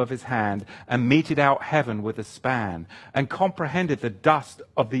hollow of his hand, and meted out heaven with a span, and comprehended the dust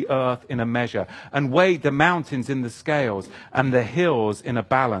of the earth in a measure, and weighed the mountains in the scales, and the hills in a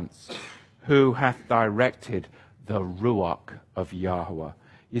balance? Who hath directed the Ruach of Yahweh?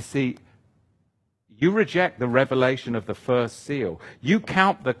 You see, you reject the revelation of the first seal. You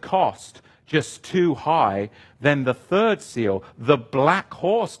count the cost just too high, then the third seal, the black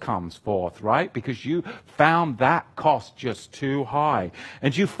horse, comes forth, right? Because you found that cost just too high.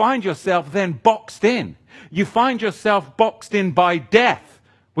 And you find yourself then boxed in. You find yourself boxed in by death,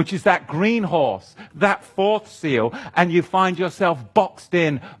 which is that green horse, that fourth seal, and you find yourself boxed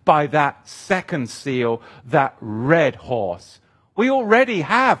in by that second seal, that red horse. We already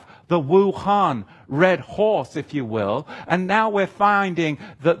have the Wuhan red horse, if you will, and now we're finding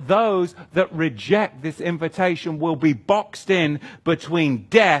that those that reject this invitation will be boxed in between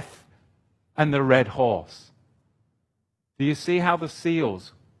death and the red horse. Do you see how the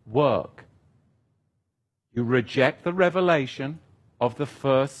seals work? You reject the revelation of the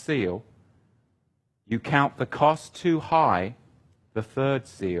first seal. You count the cost too high, the third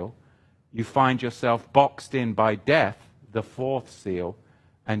seal. You find yourself boxed in by death, the fourth seal,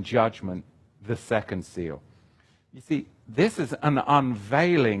 and judgment, the second seal. You see, this is an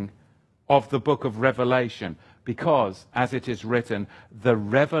unveiling of the book of Revelation because, as it is written, the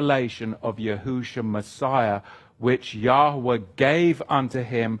revelation of Yahushua Messiah, which Yahweh gave unto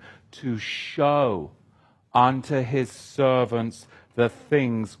him to show unto his servants the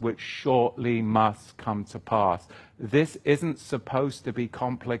things which shortly must come to pass. This isn't supposed to be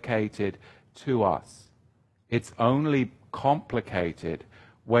complicated to us. It's only complicated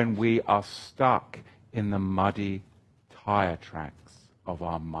when we are stuck in the muddy tire tracks of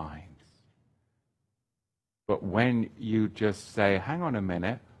our minds. But when you just say, hang on a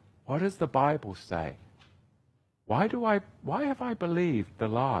minute, what does the Bible say? Why have I believed the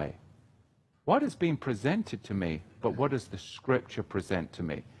lie? What has been presented to me, but what does the Scripture present to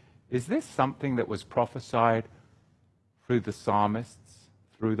me? Is this something that was prophesied through the psalmists,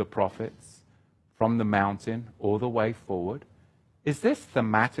 through the prophets, from the mountain all the way forward? Is this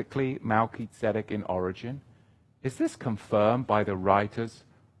thematically Melchizedek in origin? Is this confirmed by the writers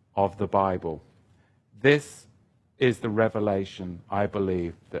of the Bible? This is the revelation, I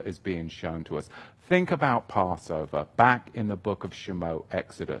believe, that is being shown to us. Think about Passover, back in the book of Shemot,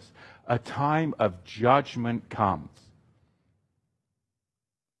 Exodus. A time of judgment comes.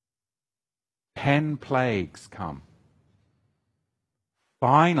 10 plagues come.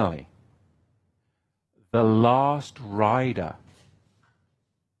 Finally, the last rider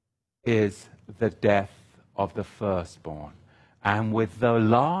is the death of the firstborn. And with the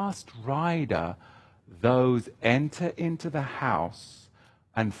last rider, those enter into the house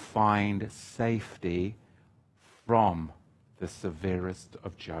and find safety from the severest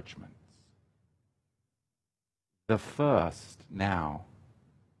of judgments. The first, now,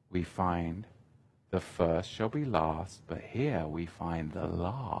 we find the first shall be last, but here we find the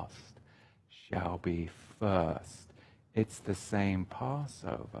last shall be first. It's the same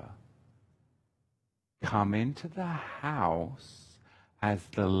Passover. Come into the house as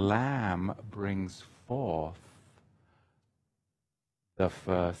the Lamb brings forth the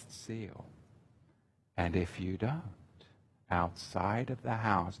first seal. And if you don't, outside of the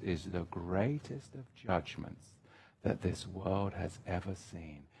house is the greatest of judgments that this world has ever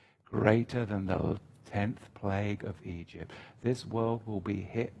seen. Greater than the 10th plague of Egypt. This world will be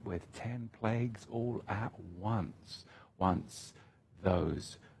hit with 10 plagues all at once. Once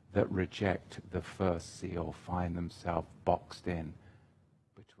those that reject the first seal find themselves boxed in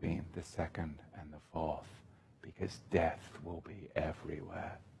between the second and the fourth, because death will be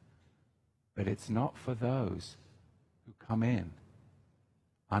everywhere. But it's not for those who come in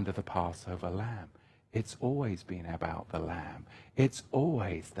under the Passover lamb. It's always been about the lamb. It's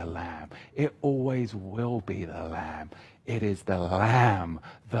always the lamb. It always will be the lamb. It is the lamb,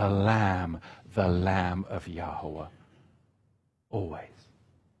 the lamb, the lamb of Yahweh. Always.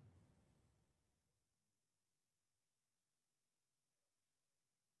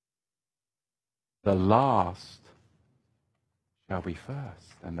 The last shall be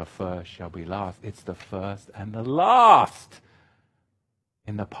first, and the first shall be last. It's the first and the last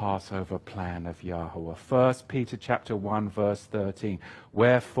in the Passover plan of Yahweh. 1 Peter chapter 1, verse 13.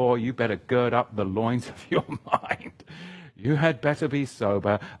 Wherefore you better gird up the loins of your mind. You had better be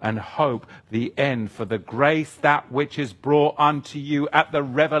sober and hope the end for the grace that which is brought unto you at the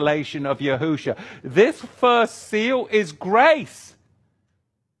revelation of Yahushua. This first seal is grace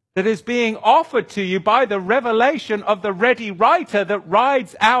that is being offered to you by the revelation of the ready writer that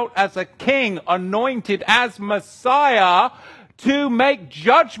rides out as a king, anointed as Messiah, to make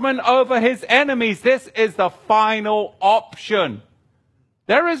judgment over his enemies. This is the final option.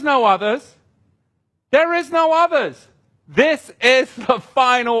 There is no others. There is no others. This is the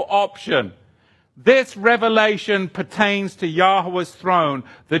final option. This revelation pertains to Yahweh's throne,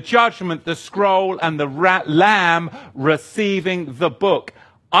 the judgment, the scroll, and the lamb receiving the book.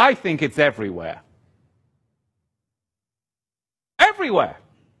 I think it's everywhere. Everywhere.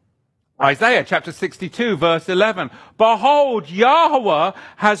 Isaiah chapter 62, verse 11. Behold, Yahweh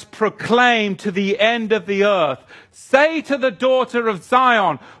has proclaimed to the end of the earth. Say to the daughter of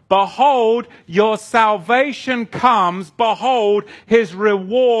Zion, behold, your salvation comes. Behold, his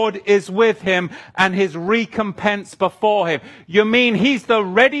reward is with him and his recompense before him. You mean he's the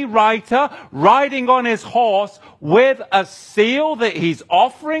ready writer riding on his horse with a seal that he's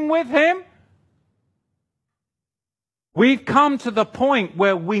offering with him? We've come to the point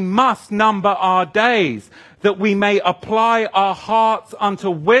where we must number our days, that we may apply our hearts unto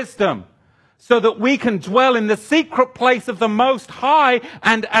wisdom, so that we can dwell in the secret place of the Most High,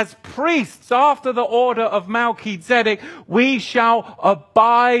 and as priests after the order of Melchizedek, we shall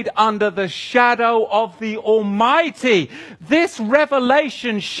abide under the shadow of the Almighty. This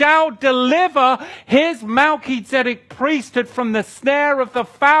revelation shall deliver his Melchizedek priesthood from the snare of the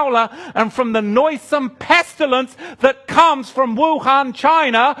fowler and from the noisome pestilence that comes from Wuhan,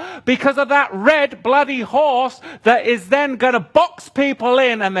 China, because of that red bloody horse that is then going to box people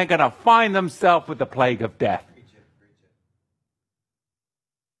in, and they're going to find themselves with the plague of death.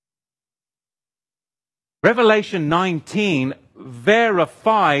 Revelation 19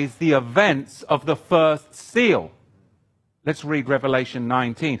 verifies the events of the first seal. Let's read Revelation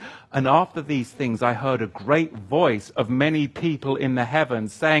 19. And after these things I heard a great voice of many people in the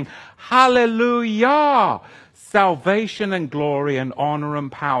heavens saying, Hallelujah! Salvation and glory and honor and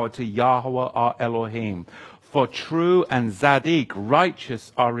power to Yahweh our Elohim. For true and Zaddik,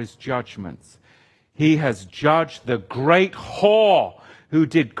 righteous are his judgments. He has judged the great whore who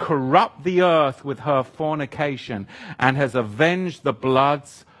did corrupt the earth with her fornication, and has avenged the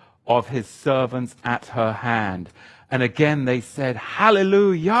bloods of his servants at her hand. And again they said,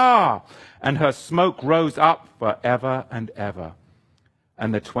 Hallelujah! And her smoke rose up forever and ever.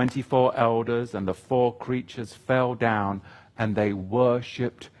 And the 24 elders and the 4 creatures fell down, and they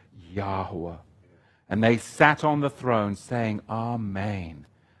worshipped Yahweh. And they sat on the throne saying, Amen,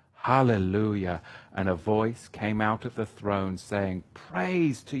 Hallelujah. And a voice came out of the throne saying,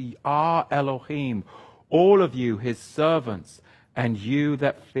 Praise to our Elohim, all of you his servants, and you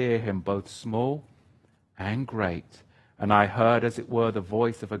that fear him, both small and great. And I heard as it were the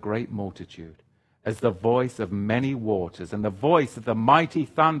voice of a great multitude, as the voice of many waters, and the voice of the mighty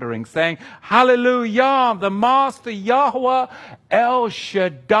thundering, saying, Hallelujah, the Master Yahweh El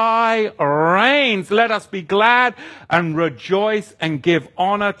Shaddai reigns. Let us be glad and rejoice and give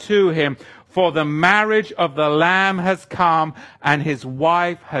honor to him. For the marriage of the Lamb has come, and his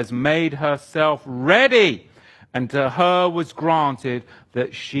wife has made herself ready. And to her was granted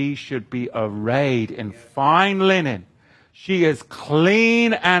that she should be arrayed in fine linen. She is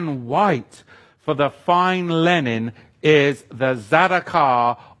clean and white. For the fine linen is the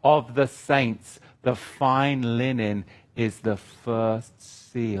Zadakah of the saints. The fine linen is the first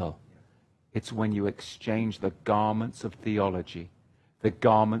seal. It's when you exchange the garments of theology, the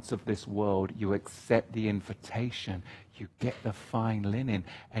garments of this world. You accept the invitation. You get the fine linen,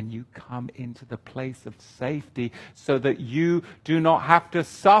 and you come into the place of safety so that you do not have to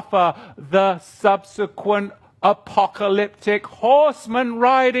suffer the subsequent apocalyptic horsemen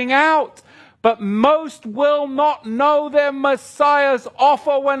riding out. But most will not know their Messiah's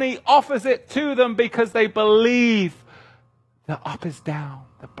offer when he offers it to them, because they believe the up is down,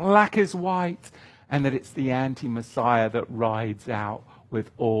 the black is white, and that it's the anti-Messiah that rides out with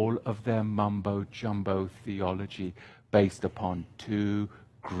all of their mumbo-jumbo theology based upon 2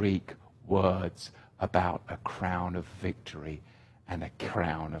 Greek words about a crown of victory and a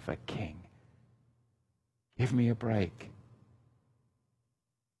crown of a king. Give me a break.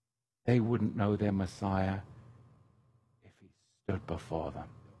 They wouldn't know their Messiah if he stood before them.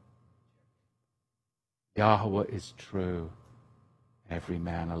 Yahweh is true, every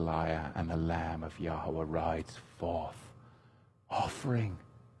man a liar, and the Lamb of Yahweh rides forth, offering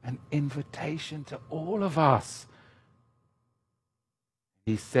an invitation to all of us.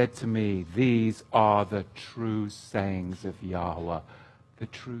 He said to me, these are the true sayings of Yahweh, the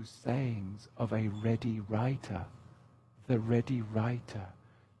true sayings of a ready writer, the ready writer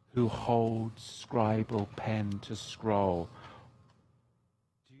who holds scribal pen to scroll.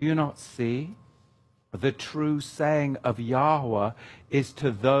 Do you not see? The true saying of Yahweh is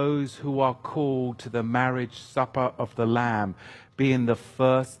to those who are called to the marriage supper of the Lamb, being the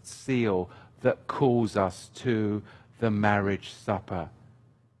first seal that calls us to the marriage supper.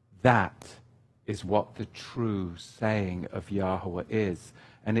 That is what the true saying of Yahweh is.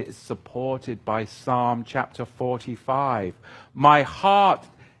 And it is supported by Psalm chapter 45. My heart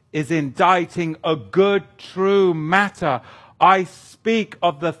is inditing a good, true matter. I speak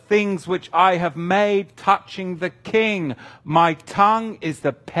of the things which I have made touching the king. My tongue is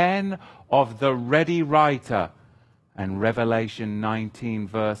the pen of the ready writer. And Revelation 19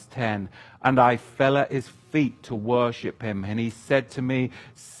 verse 10. And I fell at his feet to worship him. And he said to me,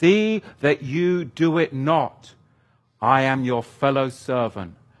 see that you do it not. I am your fellow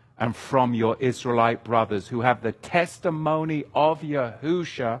servant and from your Israelite brothers who have the testimony of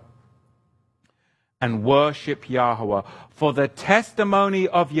Yahushua and worship Yahweh. For the testimony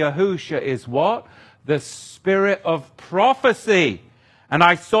of Yahushua is what? The spirit of prophecy. And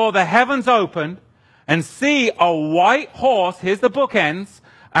I saw the heavens opened and see a white horse. Here's the bookends.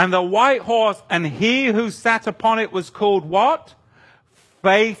 And the white horse and he who sat upon it was called what?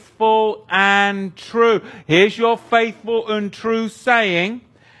 Faithful and true. Here's your faithful and true saying.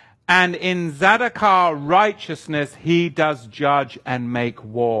 And in Zadokah righteousness he does judge and make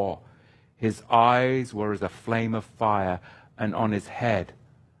war. His eyes were as a flame of fire, and on his head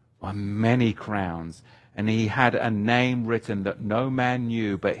were many crowns. And he had a name written that no man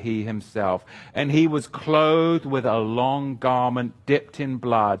knew but he himself. And he was clothed with a long garment dipped in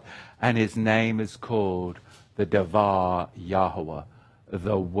blood, and his name is called the Devar Yahweh,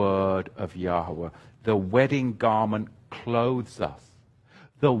 the word of Yahweh. The wedding garment clothes us.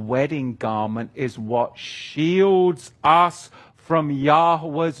 The wedding garment is what shields us from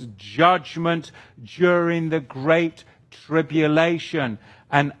Yahweh's judgment during the great tribulation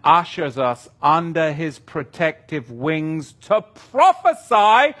and ushers us under his protective wings to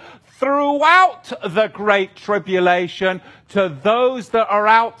prophesy throughout the great tribulation to those that are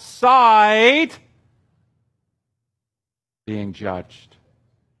outside being judged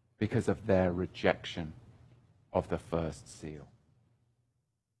because of their rejection of the first seal.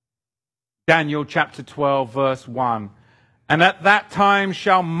 Daniel chapter 12 verse 1. And at that time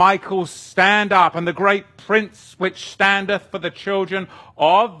shall Michael stand up, and the great prince which standeth for the children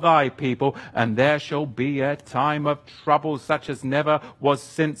of thy people. And there shall be a time of trouble such as never was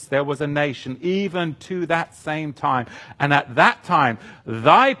since there was a nation, even to that same time. And at that time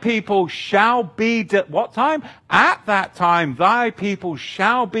thy people shall be... What time? At that time thy people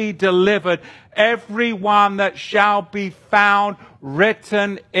shall be delivered, every one that shall be found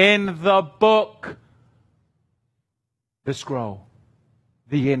written in the book. The scroll,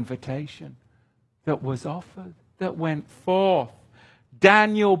 the invitation that was offered, that went forth.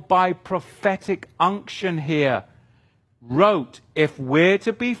 Daniel, by prophetic unction here, wrote, if we're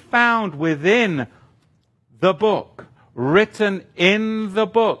to be found within the book, written in the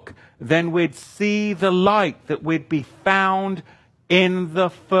book, then we'd see the light, that we'd be found in the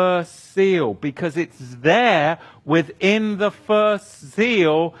first seal, because it's there within the first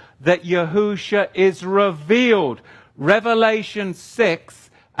seal that Yahushua is revealed. Revelation 6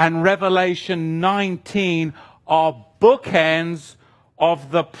 and Revelation 19 are bookends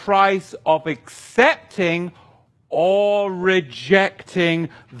of the price of accepting or rejecting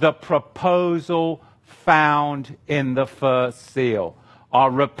the proposal found in the first seal.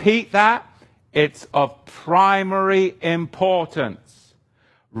 I'll repeat that. It's of primary importance.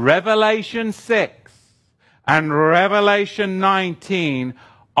 Revelation 6 and Revelation 19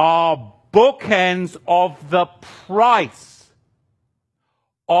 are bookends of the price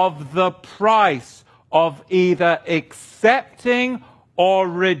of either accepting or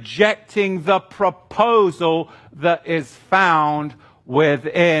rejecting the proposal that is found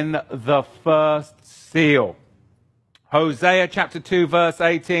within the first seal. Hosea chapter 2 verse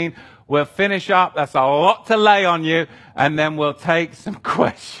 18. We'll finish up. That's a lot to lay on you. And then we'll take some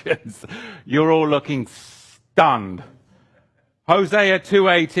questions. You're all looking stunned. Hosea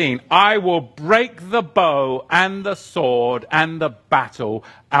 2:18, I will break the bow and the sword and the battle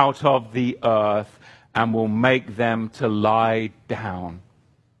out of the earth and will make them to lie down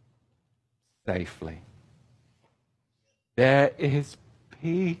safely. There is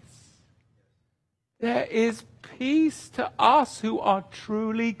peace. There is peace to us who are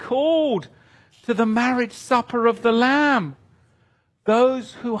truly called to the marriage supper of the Lamb.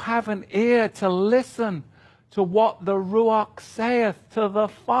 Those who have an ear to listen to what the Ruach saith to the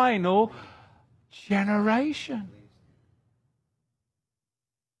final generation.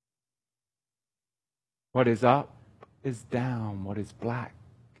 What is up is down. What is black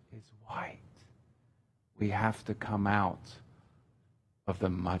is white. We have to come out of the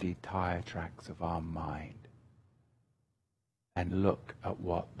muddy tire tracks of our mind and look at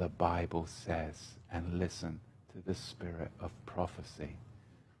what the Bible says and listen to the spirit of prophecy.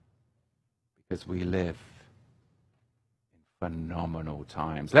 Because we live phenomenal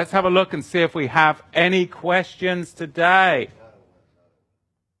times. Let's have a look and see if we have any questions today.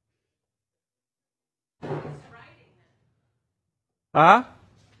 Huh?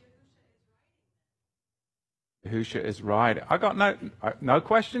 Yahusha is right. I got no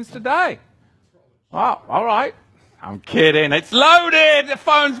questions today. Oh, all right. I'm kidding. It's loaded. The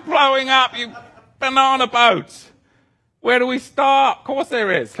phone's blowing up, you banana boats. Where do we start? Of course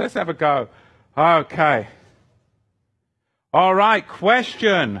there is. Let's have a go. Okay. All right.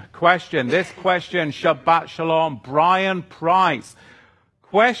 Question. This question, Shabbat Shalom, Brian Price.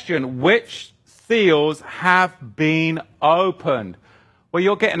 Question, which seals have been opened? Well,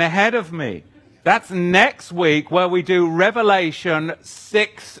 you're getting ahead of me. That's next week where we do Revelation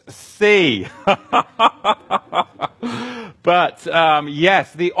 6c. But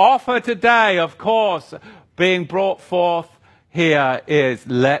yes, the offer today, of course, being brought forth here is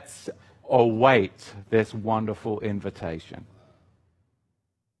let's await this wonderful invitation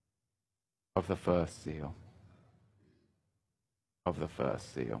of the first seal. Of the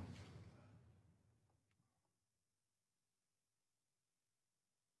first seal.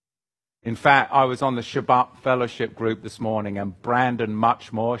 In fact, I was on the Shabbat Fellowship group this morning, and Brandon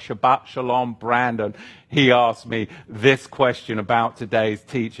Muchmore, Shabbat Shalom Brandon, he asked me this question about today's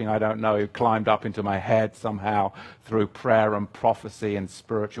teaching. I don't know, it climbed up into my head somehow through prayer and prophecy and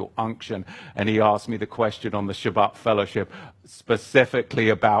spiritual unction. And he asked me the question on the Shabbat Fellowship specifically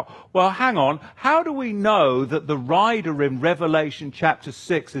about, well, hang on, how do we know that the rider in Revelation chapter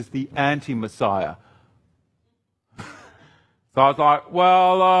 6 is the anti-Messiah? So I was like,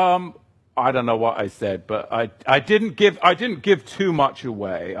 well, I don't know what I said, but I didn't give too much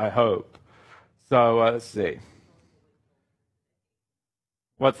away, I hope. So let's see.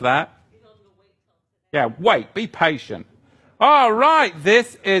 What's that? Yeah, wait, be patient. All right,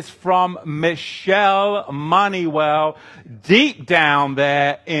 this is from Michelle Moneywell, deep down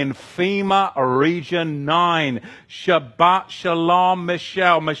there in FEMA Region 9. Shabbat Shalom,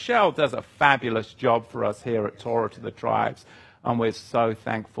 Michelle. Michelle does a fabulous job for us here at Torah to the Tribes, and we're so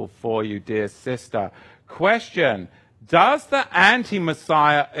thankful for you, dear sister. Question, does the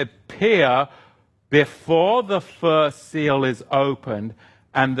anti-Messiah appear before the first seal is opened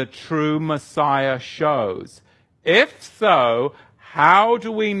and the true Messiah shows? If so, how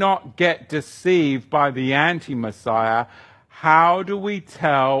do we not get deceived by the anti-Messiah? How do we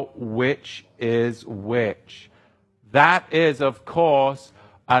tell which is which? That is, of course,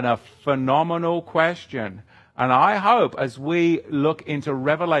 a phenomenal question. And I hope as we look into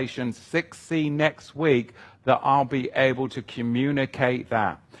Revelation 6c next week that I'll be able to communicate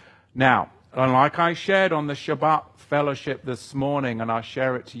that. Now, and like I shared on the Shabbat Fellowship this morning, and I'll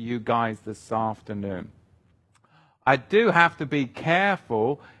share it to you guys this afternoon, I do have to be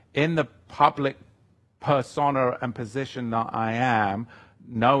careful in the public persona and position that I am,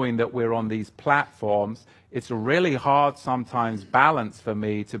 knowing that we're on these platforms. It's a really hard sometimes balance for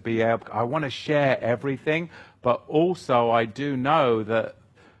me to be able, I want to share everything, but also I do know that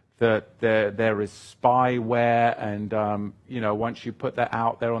there is spyware and, once you put that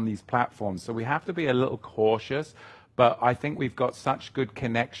out there on these platforms. So we have to be a little cautious, but I think we've got such good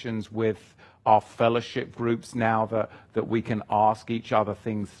connections with our fellowship groups now that we can ask each other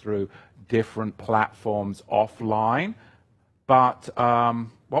things through different platforms offline. But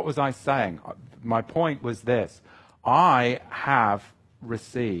what was I saying? My point was this. I have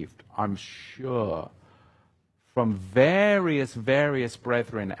received, I'm sure, from various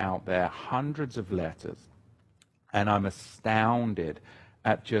brethren out there, hundreds of letters. And I'm astounded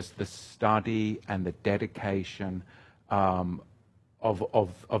at just the study and the dedication of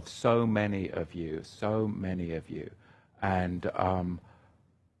so many of you. And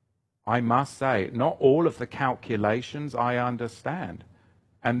I must say, not all of the calculations I understand.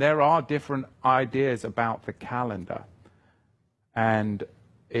 And there are different ideas about the calendar. And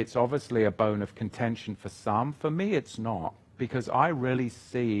it's obviously a bone of contention for some. For me, it's not, because I really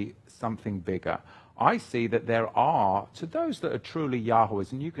see something bigger. I see that there are, to those that are truly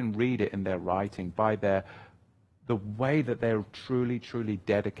Yahweh's, and you can read it in their writing, by the way that they're truly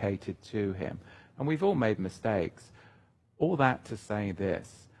dedicated to him. And we've all made mistakes. All that to say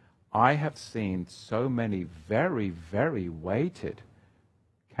this, I have seen so many very weighted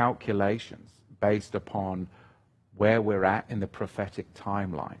calculations based upon where we're at in the prophetic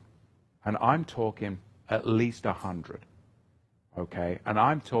timeline. And I'm talking at least 100. Okay? And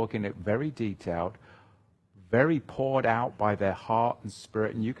I'm talking it very detailed, very poured out by their heart and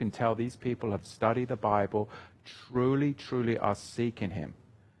spirit. And you can tell these people have studied the Bible, truly are seeking him.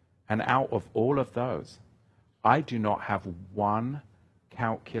 And out of all of those, I do not have one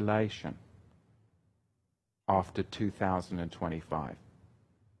calculation after 2025.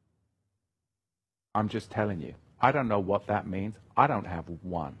 I'm just telling you. I don't know what that means. I don't have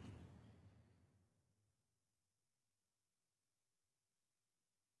one.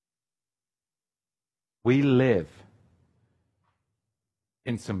 we live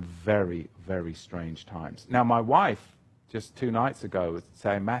in some very, very strange times. Now, my wife, just 2 nights ago, was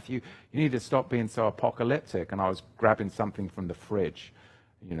saying, Matthew, you need to stop being so apocalyptic. And I was grabbing something from the fridge,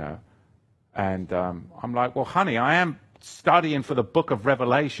 you know. And I'm like, well, honey, I am studying for the book of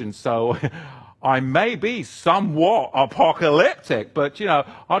Revelation, so I may be somewhat apocalyptic, but, you know,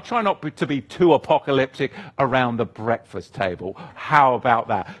 I'll try not to be too apocalyptic around the breakfast table. How about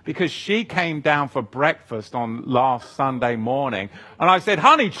that? Because she came down for breakfast on last Sunday morning, and I said,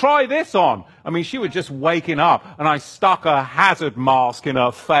 honey, try this on. I mean, she was just waking up, and I stuck a hazard mask in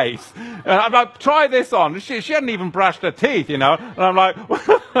her face. And I'm like, try this on. She hadn't even brushed her teeth, you know. And I'm like,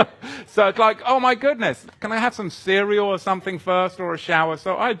 so it's like, oh my goodness, can I have some cereal or something first, or a shower?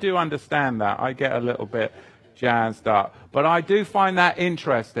 So I do understand that. I get a little bit jazzed up. But I do find that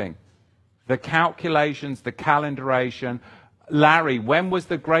interesting. The calculations, the calendaration. Larry, when was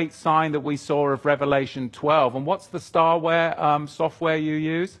the great sign that we saw of Revelation 12? And what's the Starware software you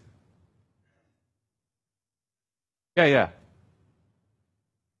use? Yeah.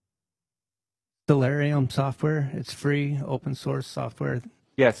 Stellarium software. It's free, open source software.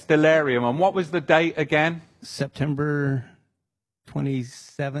 Yes, Stellarium. And what was the date again? September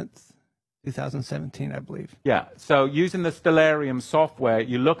 27th, 2017, I believe. Yeah, so using the Stellarium software,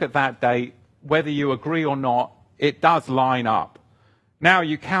 you look at that date, whether you agree or not, it does line up. Now,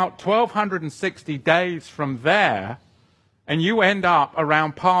 you count 1,260 days from there, and you end up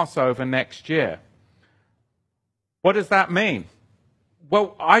around Passover next year. What does that mean?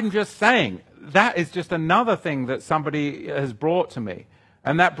 Well, I'm just saying, that is just another thing that somebody has brought to me.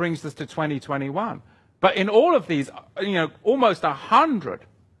 And that brings us to 2021. But in all of these, you know, almost 100,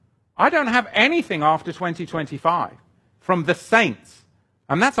 I don't have anything after 2025 from the saints.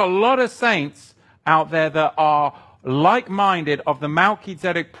 And that's a lot of saints out there that are like-minded of the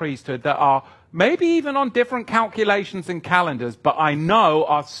Melchizedek priesthood, that are maybe even on different calculations and calendars, but I know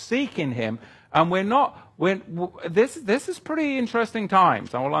are seeking him. And this is pretty interesting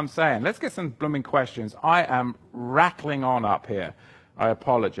times, all I'm saying. Let's get some blooming questions. I am rattling on up here. I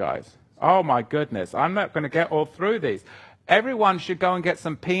apologize. Oh, my goodness. I'm not going to get all through these. Everyone should go and get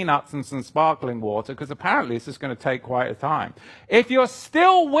some peanuts and some sparkling water, because apparently this is going to take quite a time. If you're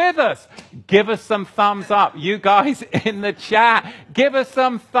still with us, give us some thumbs up. You guys in the chat, give us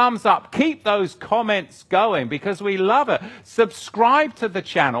some thumbs up. Keep those comments going, because we love it. Subscribe to the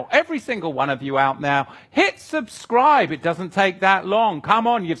channel. Every single one of you out now, hit subscribe. It doesn't take that long. Come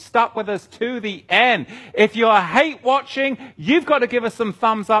on, you've stuck with us to the end. If you're hate watching, you've got to give us some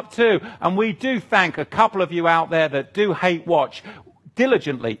thumbs up too. And we do thank a couple of you out there that do hate watch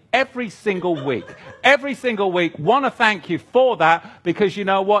diligently every single week. Every single week. Want to thank you for that, because you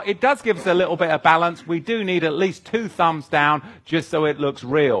know what? It does give us a little bit of balance. We do need at least 2 thumbs down just so it looks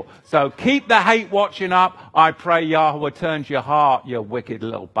real. So keep the hate watching up. I pray Yahweh turns your heart, you wicked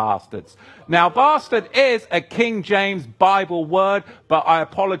little bastards. Now, bastard is a King James Bible word, but I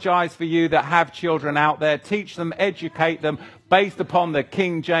apologize for you that have children out there. Teach them, educate them based upon the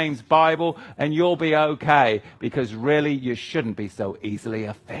King James Bible, and you'll be okay, because really you shouldn't be so easily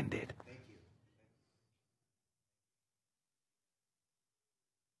offended.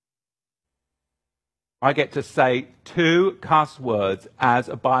 I get to say 2 cuss words as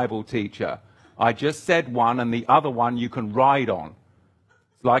a Bible teacher. I just said one, and the other one you can ride on.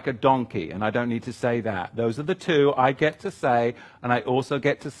 It's like a donkey, and I don't need to say that. Those are the 2 I get to say, and I also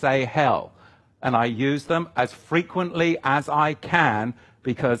get to say hell. And I use them as frequently as I can,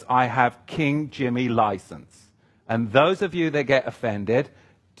 because I have King Jimmy license. And those of you that get offended,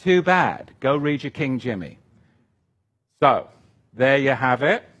 too bad. Go read your King Jimmy. So, there you have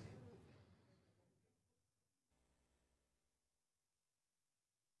it.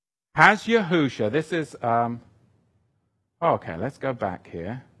 Has Yahusha, this is, okay, let's go back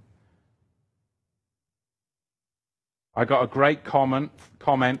here. I got a great comment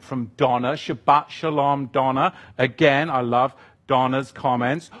from Donna. Shabbat Shalom, Donna. Again, I love Donna's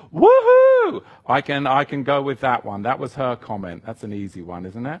comments. Woohoo! I can go with that one. That was her comment. That's an easy one,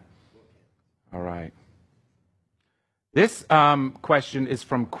 isn't it? All right. This question is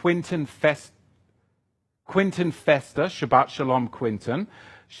from Quinton Fester. Shabbat Shalom, Quinton.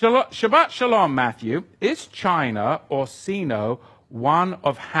 Shabbat Shalom, Matthew. Is China or Sino one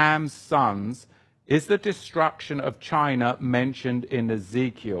of Ham's sons? Is the destruction of China mentioned in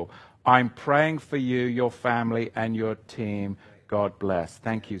Ezekiel? I'm praying for you, your family, and your team. God bless.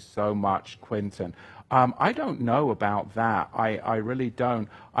 Thank you so much, Quinton. I don't know about that. I really don't.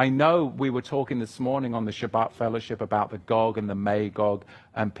 I know we were talking this morning on the Shabbat Fellowship about the Gog and the Magog,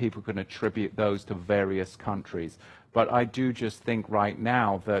 and people can attribute those to various countries. But I do just think right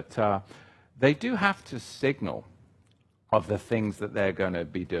now that they do have to signal of the things that they're going to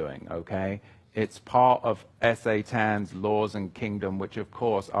be doing, okay? It's part of Satan's laws and kingdom, which of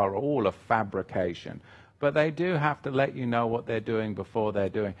course are all a fabrication. But they do have to let you know what they're doing before they're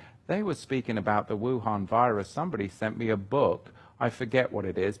doing. They were speaking about the Wuhan virus. Somebody sent me a book. I forget what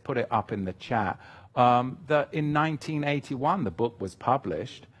it is. Put it up in the chat. That in 1981, the book was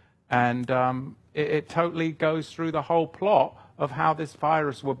published. And it totally goes through the whole plot of how this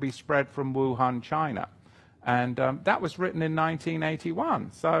virus would be spread from Wuhan, China. And that was written in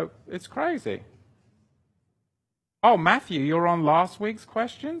 1981. So it's crazy. Oh, Matthew, you're on last week's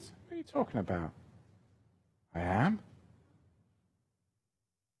questions? What are you talking about? I am?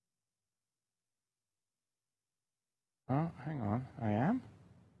 Oh, hang on. I am?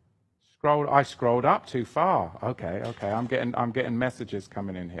 I scrolled up too far. Okay. I'm getting messages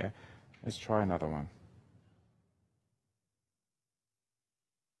coming in here. Let's try another one.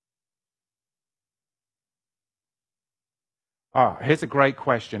 Oh, here's a great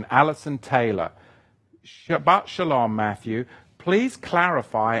question. Alison Taylor. Shabbat Shalom, Matthew. Please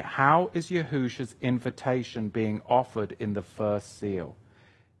clarify, how is Yahushua's invitation being offered in the first seal?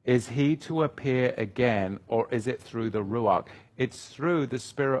 Is he to appear again, or is it through the Ruach? It's through the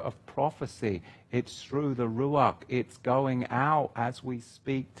spirit of prophecy. It's through the Ruach. It's going out as we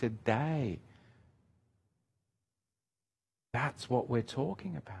speak today. That's what we're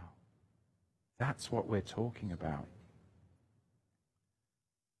talking about. That's what we're talking about.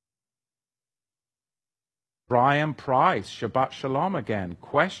 Brian Price, Shabbat Shalom again.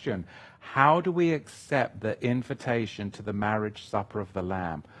 Question, how do we accept the invitation to the marriage supper of the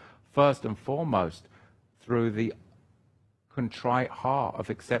Lamb? First and foremost, through the contrite heart of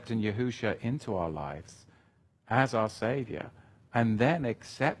accepting Yahushua into our lives as our Savior, and then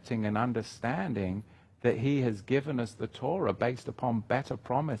accepting and understanding that he has given us the Torah based upon better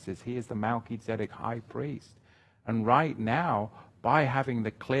promises. He is the Melchizedek high priest. And right now, by having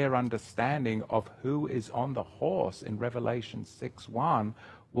the clear understanding of who is on the horse in Revelation 6:1,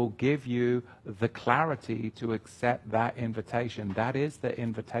 will give you the clarity to accept that invitation. That is the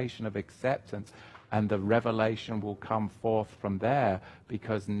invitation of acceptance, and the revelation will come forth from there,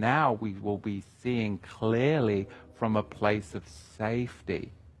 because now we will be seeing clearly from a place of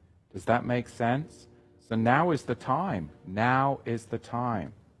safety. Does that make sense? So now is the time. Now is the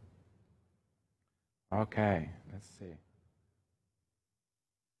time. Okay, let's see.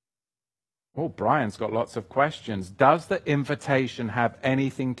 Oh, Brian's got lots of questions. Does the invitation have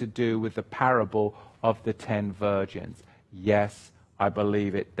anything to do with the parable of the 10 virgins? Yes, I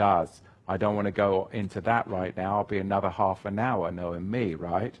believe it does. I don't want to go into that right now. I'll be another half an hour knowing me,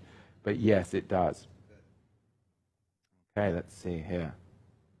 right? But yes, it does. Okay, let's see here.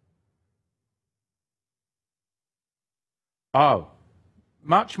 Oh,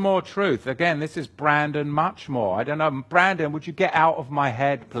 much more truth. Again, this is Brandon Muchmore. I don't know. Brandon, would you get out of my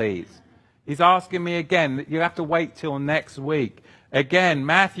head, please? He's asking me again. You have to wait till next week. Again,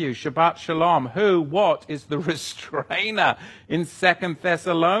 Matthew, Shabbat Shalom. Who, what is the restrainer in 2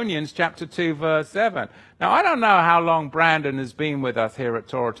 Thessalonians chapter 2, verse 7? Now, I don't know how long Brandon has been with us here at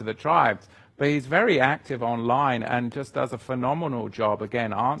Torah to the Tribes, but he's very active online and just does a phenomenal job,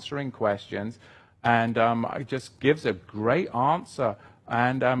 again, answering questions, and just gives a great answer.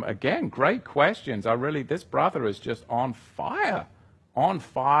 And again, great questions. This brother is just on fire. On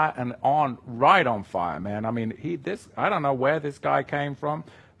fire and right on fire, man. I mean, I don't know where this guy came from,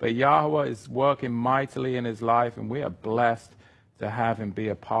 but Yahweh is working mightily in his life, and we are blessed to have him be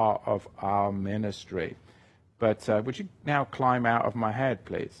a part of our ministry. But would you now climb out of my head,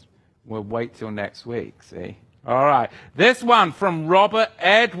 please? We'll wait till next week, see? All right. This one from Robert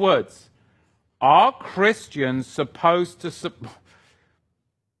Edwards. Are Christians supposed to...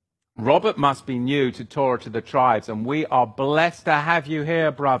 Robert must be new to Torah to the Tribes, and we are blessed to have you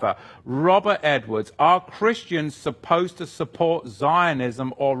here, brother. Robert Edwards, are Christians supposed to support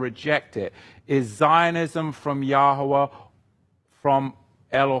Zionism or reject it? Is Zionism from Yahweh, from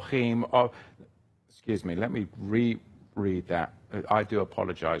Elohim? Excuse me, let me reread that. I do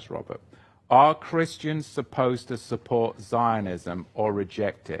apologize, Robert. Are Christians supposed to support Zionism or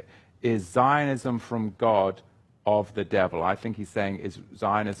reject it? Is Zionism from God of the devil? I think he's saying, is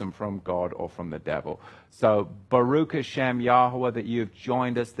Zionism from God or from the devil? So Baruch Hashem Yahweh that you've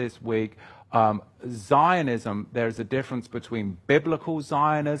joined us this week. Zionism, there's a difference between biblical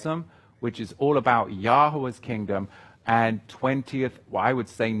Zionism, which is all about Yahweh's kingdom, and 19th,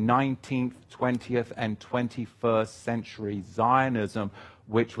 20th, and 21st century Zionism,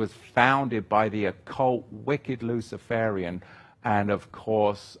 which was founded by the occult, wicked Luciferian, and of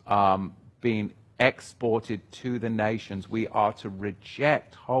course, being exported to the nations. We are to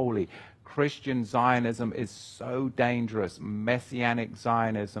reject wholly Christian Zionism is so dangerous. Messianic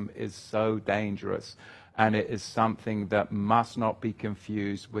Zionism is so dangerous. And it is something that must not be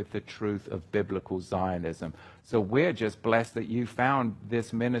confused with the truth of biblical Zionism. So we're just blessed that you found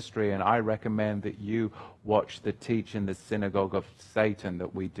this ministry, and I recommend that you watch the Teach in the Synagogue of Satan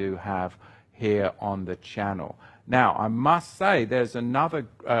that we do have here on the channel. Now, I must say, there's another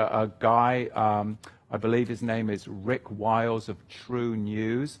a guy, I believe his name is Rick Wiles of True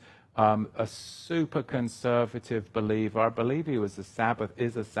News, a super conservative believer. I believe he is a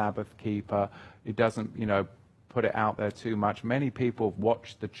Sabbath keeper. He doesn't, put it out there too much. Many people have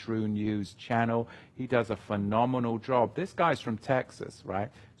watched the True News channel. He does a phenomenal job. This guy's from Texas, right?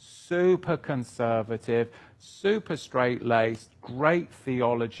 Super conservative, super straight-laced, great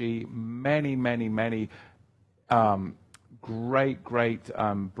theology, many great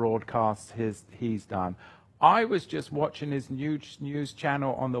broadcasts he's done. I was just watching his news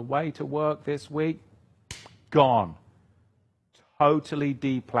channel on the way to work this week. Gone. Totally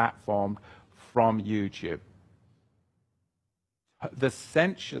deplatformed from YouTube. The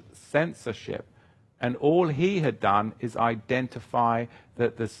censorship, and all he had done is identify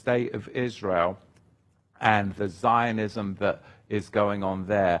that the state of Israel and the Zionism that is going on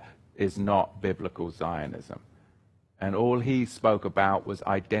there is not biblical Zionism. And all he spoke about was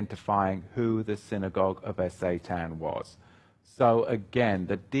identifying who the synagogue of Satan was. So again,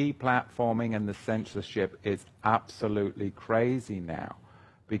 the deplatforming and the censorship is absolutely crazy now,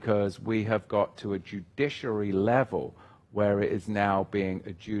 because we have got to a judiciary level where it is now being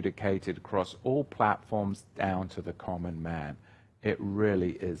adjudicated across all platforms down to the common man. It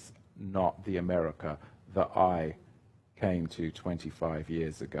really is not the America that I came to 25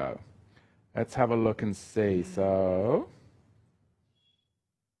 years ago. Let's have a look and see. So,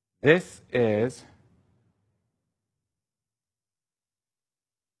 this is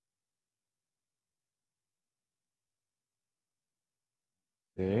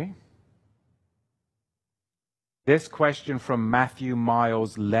this question from Matthew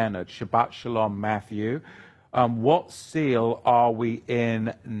Miles Leonard. Shabbat Shalom, Matthew. What seal are we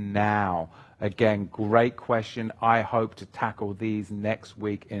in now? Again, great question. I hope to tackle these next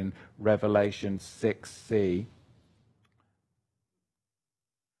week in Revelation 6c.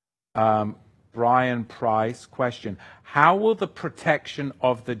 Brian Price, question. How will the protection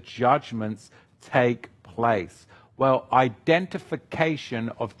of the judgments take place? Well, identification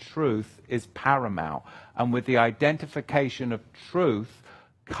of truth is paramount. And with the identification of truth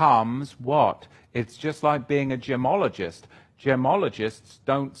comes what? It's just like being a gemologist. Gemologists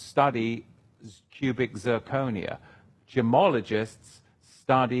don't study cubic zirconia. Gemologists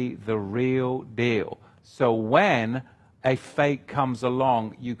study the real deal. So when a fake comes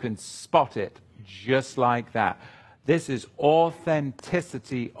along, you can spot it just like that. This is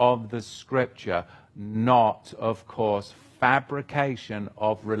authenticity of the scripture, not, of course, fabrication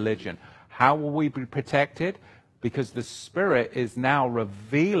of religion. How will we be protected? Because the Spirit is now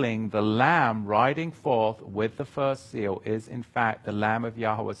revealing the Lamb riding forth with the first seal is, in fact, the Lamb of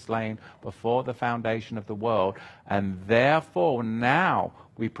Yahweh slain before the foundation of the world. And therefore, now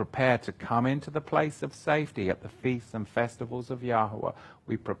we prepare to come into the place of safety at the feasts and festivals of Yahweh.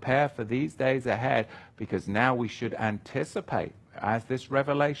 We prepare for these days ahead, because now we should anticipate, as this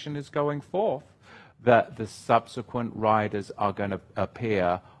revelation is going forth, that the subsequent riders are going to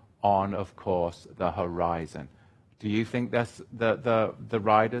appear on, of course, the horizon. Do you think that's the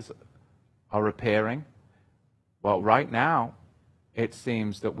riders are appearing? Well, right now, it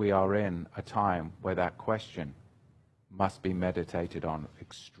seems that we are in a time where that question must be meditated on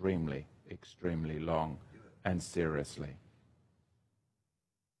extremely, extremely long and seriously.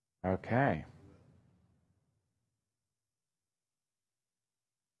 Okay.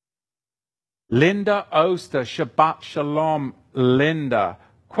 Linda Oster, Shabbat Shalom, Linda.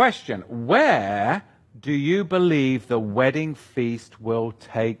 Question, where do you believe the wedding feast will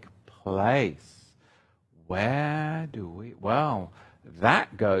take place? Where do we? Well,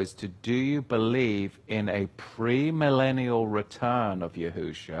 that goes to, do you believe in a premillennial return of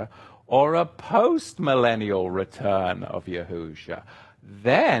Yahushua or a post-millennial return of Yahushua?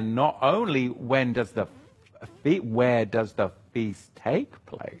 Then, not only where does the feast take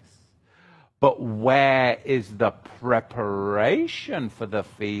place, but where is the preparation for the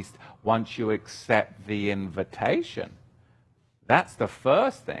feast once you accept the invitation? That's the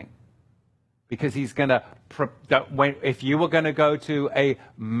first thing. Because he's going to, if you were going to go to a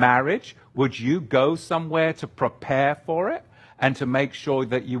marriage, would you go somewhere to prepare for it and to make sure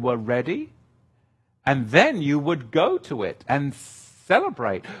that you were ready? And then you would go to it and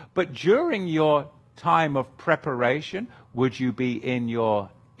celebrate. But during your time of preparation, would you be in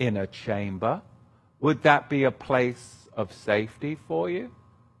your inner chamber? Would that be a place of safety for you?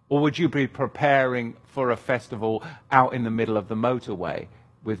 Or would you be preparing for a festival out in the middle of the motorway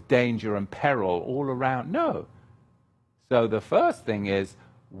with danger and peril all around? No. So the first thing is,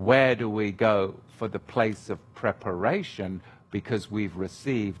 where do we go for the place of preparation because we've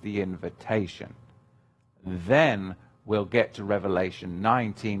received the invitation? Then we'll get to Revelation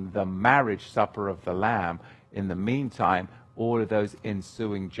 19, the marriage supper of the Lamb. In the meantime, all of those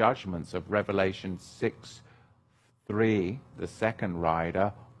ensuing judgments of Revelation 6:3, the second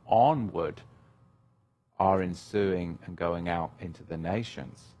rider, onward, are ensuing and going out into the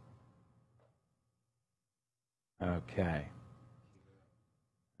nations. Okay.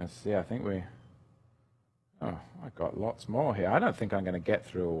 Let's see, I think I've got lots more here. I don't think I'm going to get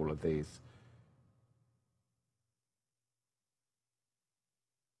through all of these.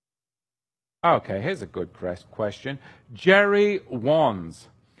 Okay, here's a good question. Jerry Wands.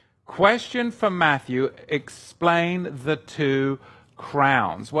 Question for Matthew, explain the two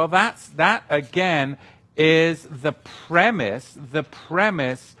crowns. Well, that again is the premise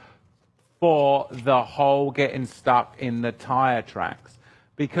for the whole getting stuck in the tire tracks.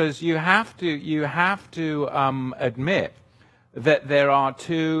 Because you have to admit that there are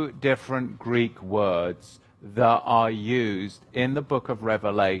two different Greek words that are used in the book of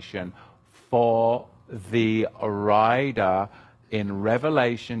Revelation for the rider in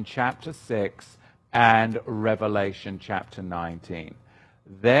Revelation chapter 6 and Revelation chapter 19.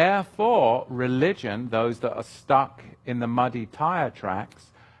 Therefore, religion, those that are stuck in the muddy tire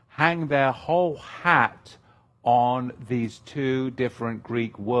tracks, hang their whole hat on these two different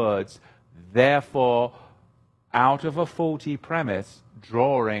Greek words. Therefore, out of a faulty premise,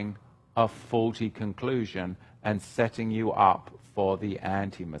 drawing a faulty conclusion and setting you up for the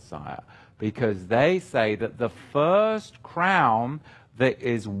anti-Messiah. Because they say that the first crown that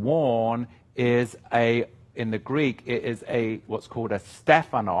is worn is in the Greek, it is what's called a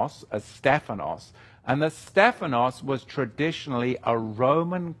Stephanos, And the Stephanos was traditionally a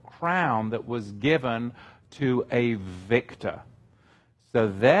Roman crown that was given to a victor. So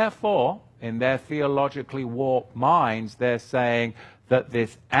therefore, in their theologically warped minds, they're saying that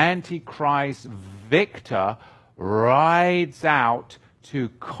this Antichrist victor rides out to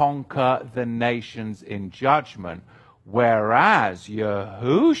conquer the nations in judgment, whereas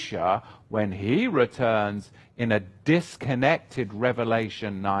Yahusha, when he returns in a disconnected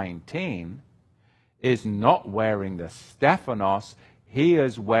Revelation 19, is not wearing the Stephanos. He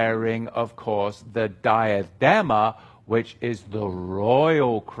is wearing, of course, the diadema, which is the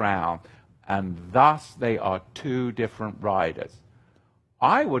royal crown, and thus they are two different riders.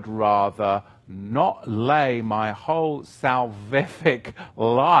 I would rather not lay my whole salvific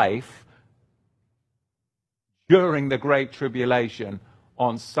life during the Great Tribulation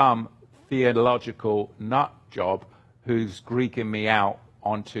on some theological nut job who's Greeking me out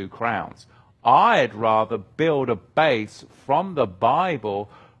on two crowns. I'd rather build a base from the Bible,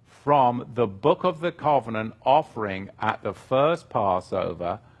 from the Book of the Covenant offering at the first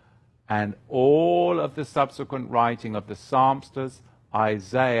Passover, and all of the subsequent writing of the Psalmsters,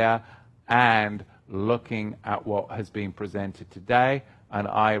 Isaiah, and looking at what has been presented today. And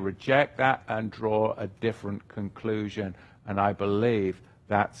I reject that and draw a different conclusion. And I believe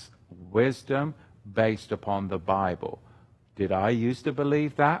that's wisdom based upon the Bible. Did I used to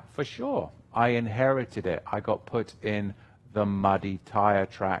believe that? For sure. I inherited it. I got put in the muddy tire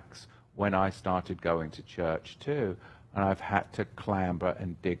tracks when I started going to church too. And I've had to clamber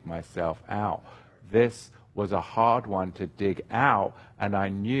and dig myself out. This was a hard one to dig out, and I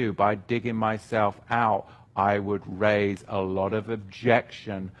knew by digging myself out, I would raise a lot of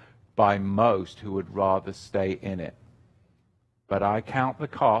objection by most who would rather stay in it. But I count the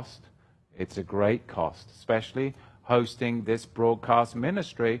cost. It's a great cost, especially hosting this broadcast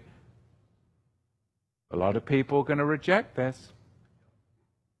ministry. A lot of people are going to reject this.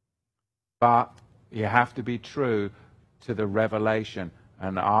 But you have to be true to the revelation.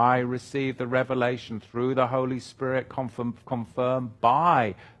 And I received the revelation through the Holy Spirit, confirmed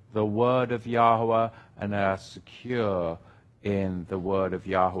by the word of Yahweh, and are secure in the word of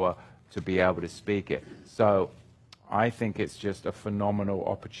Yahweh to be able to speak it. So I think it's just a phenomenal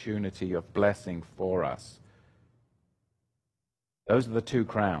opportunity of blessing for us. Those are the two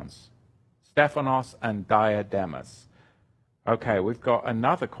crowns, Stephanos and Diademus. Okay, we've got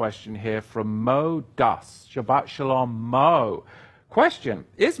another question here from Mo Dus. Shabbat Shalom, Mo. Question,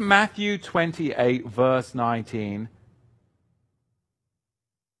 is Matthew 28, verse 19,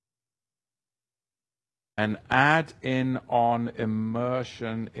 an add-in on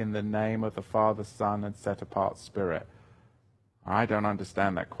immersion in the name of the Father, Son, and set-apart Spirit? I don't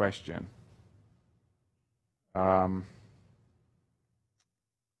understand that question.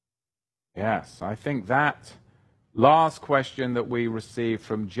 Yes, I think that last question that we received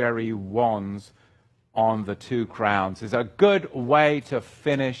from Jerry Wands on the 2 crowns is a good way to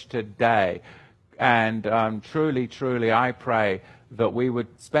finish today. And truly, truly, I pray that we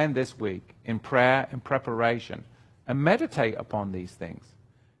would spend this week in prayer and preparation and meditate upon these things.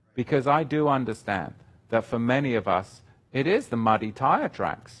 Because I do understand that for many of us, it is the muddy tire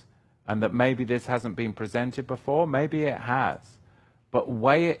tracks. And that maybe this hasn't been presented before, maybe it has. But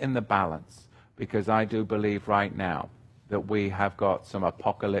weigh it in the balance, because I do believe right now that we have got some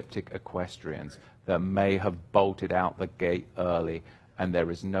apocalyptic equestrians that may have bolted out the gate early, and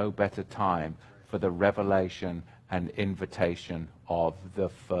there is no better time for the revelation and invitation of the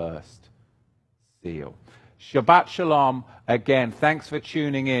first seal. Shabbat Shalom. Again, thanks for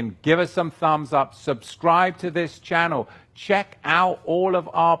tuning in. Give us some thumbs up. Subscribe to this channel. Check out all of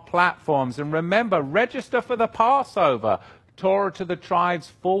our platforms. And remember, register for the Passover. Torah to the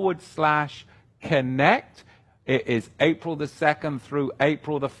Tribes /connect. It is April the 2nd through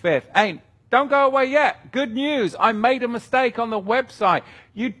April the 5th. Hey, don't go away yet. Good news. I made a mistake on the website.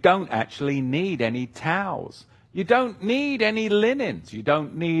 You don't actually need any towels. You don't need any linens. You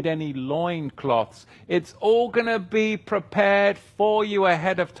don't need any loincloths. It's all going to be prepared for you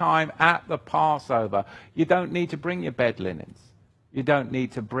ahead of time at the Passover. You don't need to bring your bed linens. You don't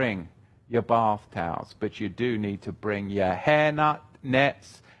need to bring your bath towels. But you do need to bring your hair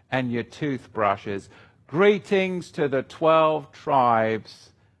nets and your toothbrushes. Greetings to the 12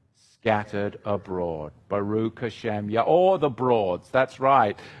 tribes scattered abroad. Baruch Hashem. Yeah, all the broads. That's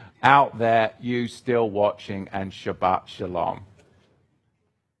right. Out there, you still watching, and Shabbat Shalom.